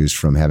issues,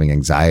 from having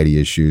anxiety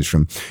issues,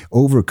 from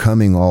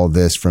overcoming all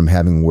this, from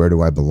having, where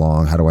do I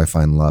belong? How do I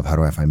find love? How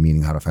do I find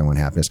meaning? How do I find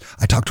happiness?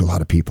 I talk to a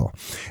lot of people,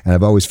 and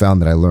I've always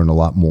found that I learn a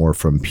lot more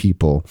from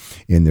people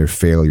in their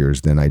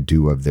failures than I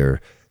do of their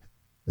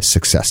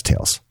success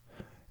tales.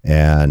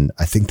 And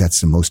I think that's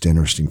the most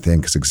interesting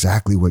thing, because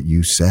exactly what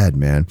you said,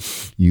 man,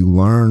 you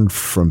learn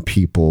from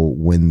people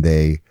when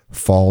they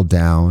fall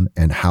down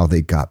and how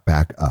they got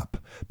back up,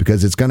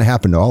 because it's going to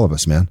happen to all of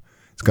us, man.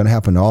 It's going to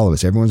happen to all of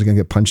us. Everyone's going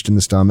to get punched in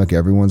the stomach.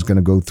 Everyone's going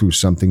to go through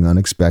something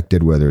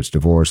unexpected, whether it's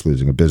divorce,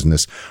 losing a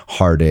business,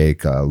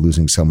 heartache,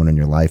 losing someone in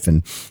your life.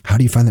 And how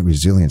do you find that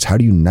resilience? How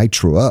do you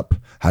nitro up?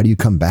 How do you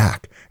come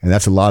back? And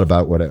that's a lot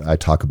about what I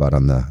talk about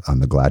on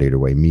the Gladiator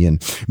Way. Me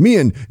and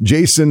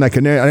Jason, I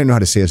didn't know how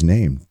to say his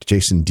name.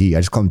 Jason D. I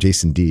just call him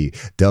Jason D.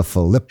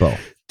 DeFilippo.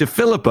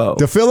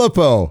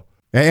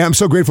 Hey, I'm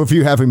so grateful for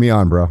you having me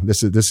on, bro.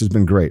 This has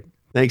been great.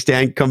 Thanks,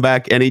 Dan. Come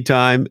back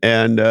anytime.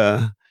 And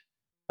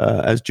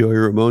as Joey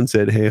Ramone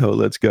said, hey ho,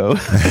 let's go. All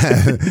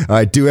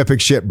right, do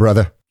epic shit,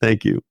 brother.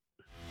 Thank you.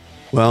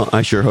 Well,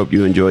 I sure hope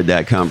you enjoyed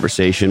that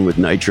conversation with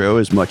Nitro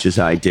as much as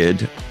I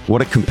did.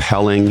 What a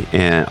compelling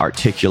and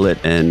articulate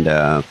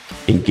and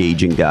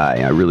engaging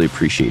guy. I really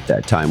appreciate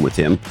that time with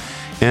him.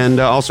 And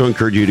also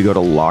encourage you to go to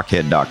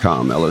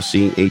lochhead.com,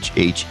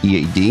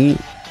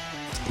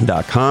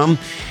 LOCHEAD.com,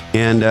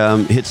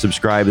 and hit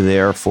subscribe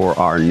there for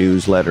our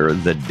newsletter,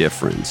 The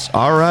Difference.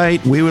 All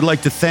right, we would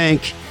like to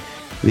thank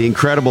the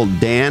incredible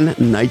Dan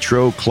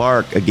Nitro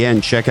Clark.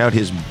 Again, check out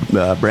his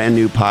brand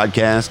new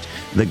podcast,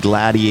 The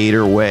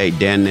Gladiator Way.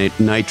 Dan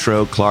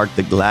Nitro Clark,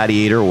 The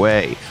Gladiator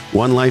Way.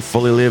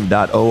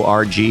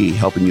 OneLifeFullyLived.org,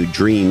 helping you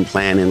dream,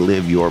 plan, and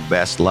live your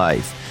best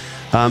life.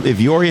 If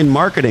you're in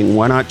marketing,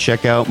 why not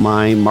check out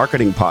my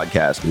marketing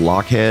podcast,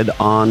 Lochhead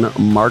on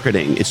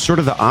Marketing. It's sort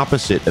of the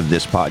opposite of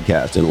this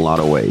podcast in a lot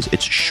of ways.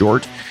 It's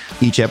short.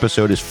 Each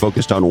episode is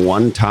focused on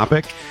one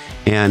topic,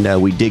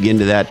 and we dig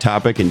into that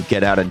topic and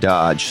get out of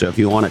Dodge. So if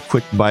you want a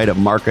quick bite of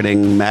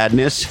marketing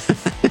madness,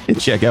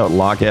 check out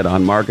Lochhead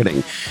on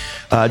Marketing.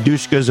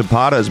 Dushka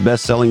Zapata's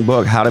best-selling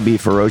book, How to Be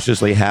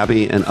Ferociously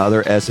Happy, and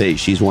other essays.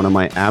 She's one of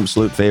my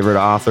absolute favorite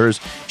authors.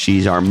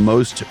 She's our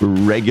most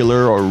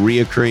regular or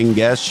reoccurring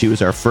guest. She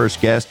was our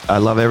first guest. I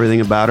love everything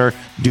about her.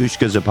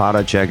 Dushka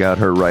Zapata, check out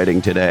her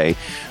writing today.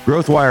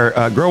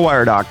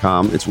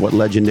 Growwire.com. It's what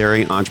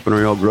legendary,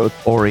 entrepreneurial,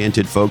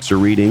 growth-oriented folks are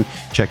reading.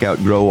 Check out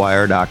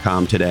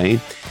growwire.com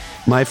today.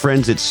 My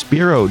friends at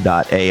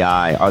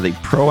Spiro.ai are the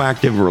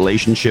proactive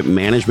relationship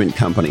management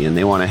company, and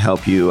they want to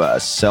help you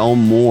sell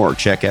more.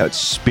 Check out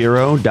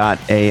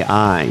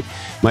Spiro.ai.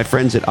 My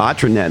friends at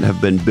Atranet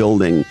have been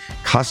building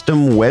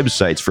custom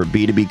websites for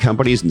B2B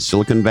companies in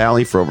Silicon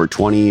Valley for over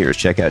 20 years.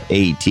 Check out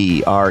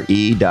atre.net.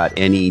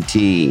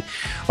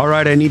 All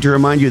right, I need to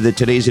remind you that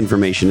today's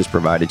information is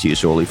provided to you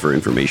solely for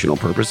informational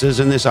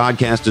purposes, and this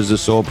oddcast is the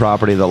sole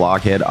property of the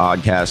Lochhead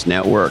Oddcast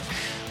Network.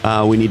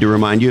 We need to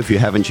remind you, if you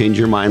haven't changed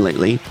your mind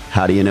lately,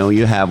 how do you know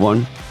you have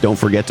one? Don't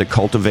forget to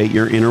cultivate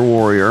your inner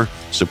warrior,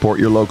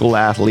 support your local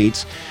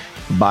athletes,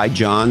 buy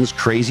John's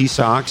Crazy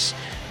Socks,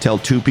 tell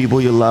 2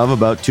 people you love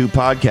about 2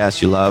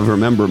 podcasts you love.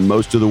 Remember,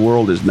 most of the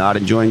world is not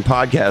enjoying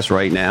podcasts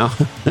right now.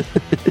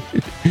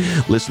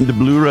 Listen to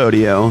Blue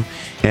Rodeo,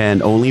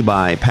 and only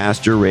buy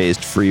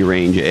pasture-raised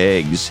free-range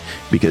eggs,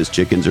 because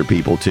chickens are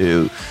people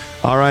too.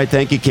 All right,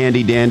 thank you,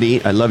 Candy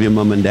Dandy. I love you,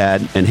 Mom and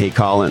Dad. And hey,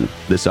 Colin,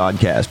 this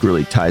oddcast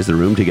really ties the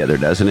room together,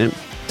 doesn't it?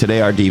 Today,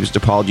 our deepest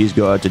apologies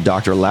go out to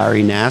Dr.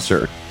 Larry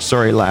Nasser.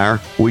 Sorry,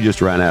 Lar, we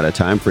just ran out of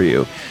time for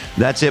you.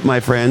 That's it, my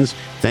friends.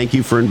 Thank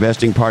you for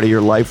investing part of your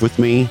life with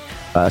me.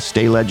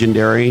 Stay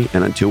legendary,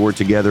 and until we're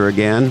together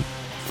again,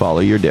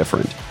 follow your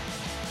different.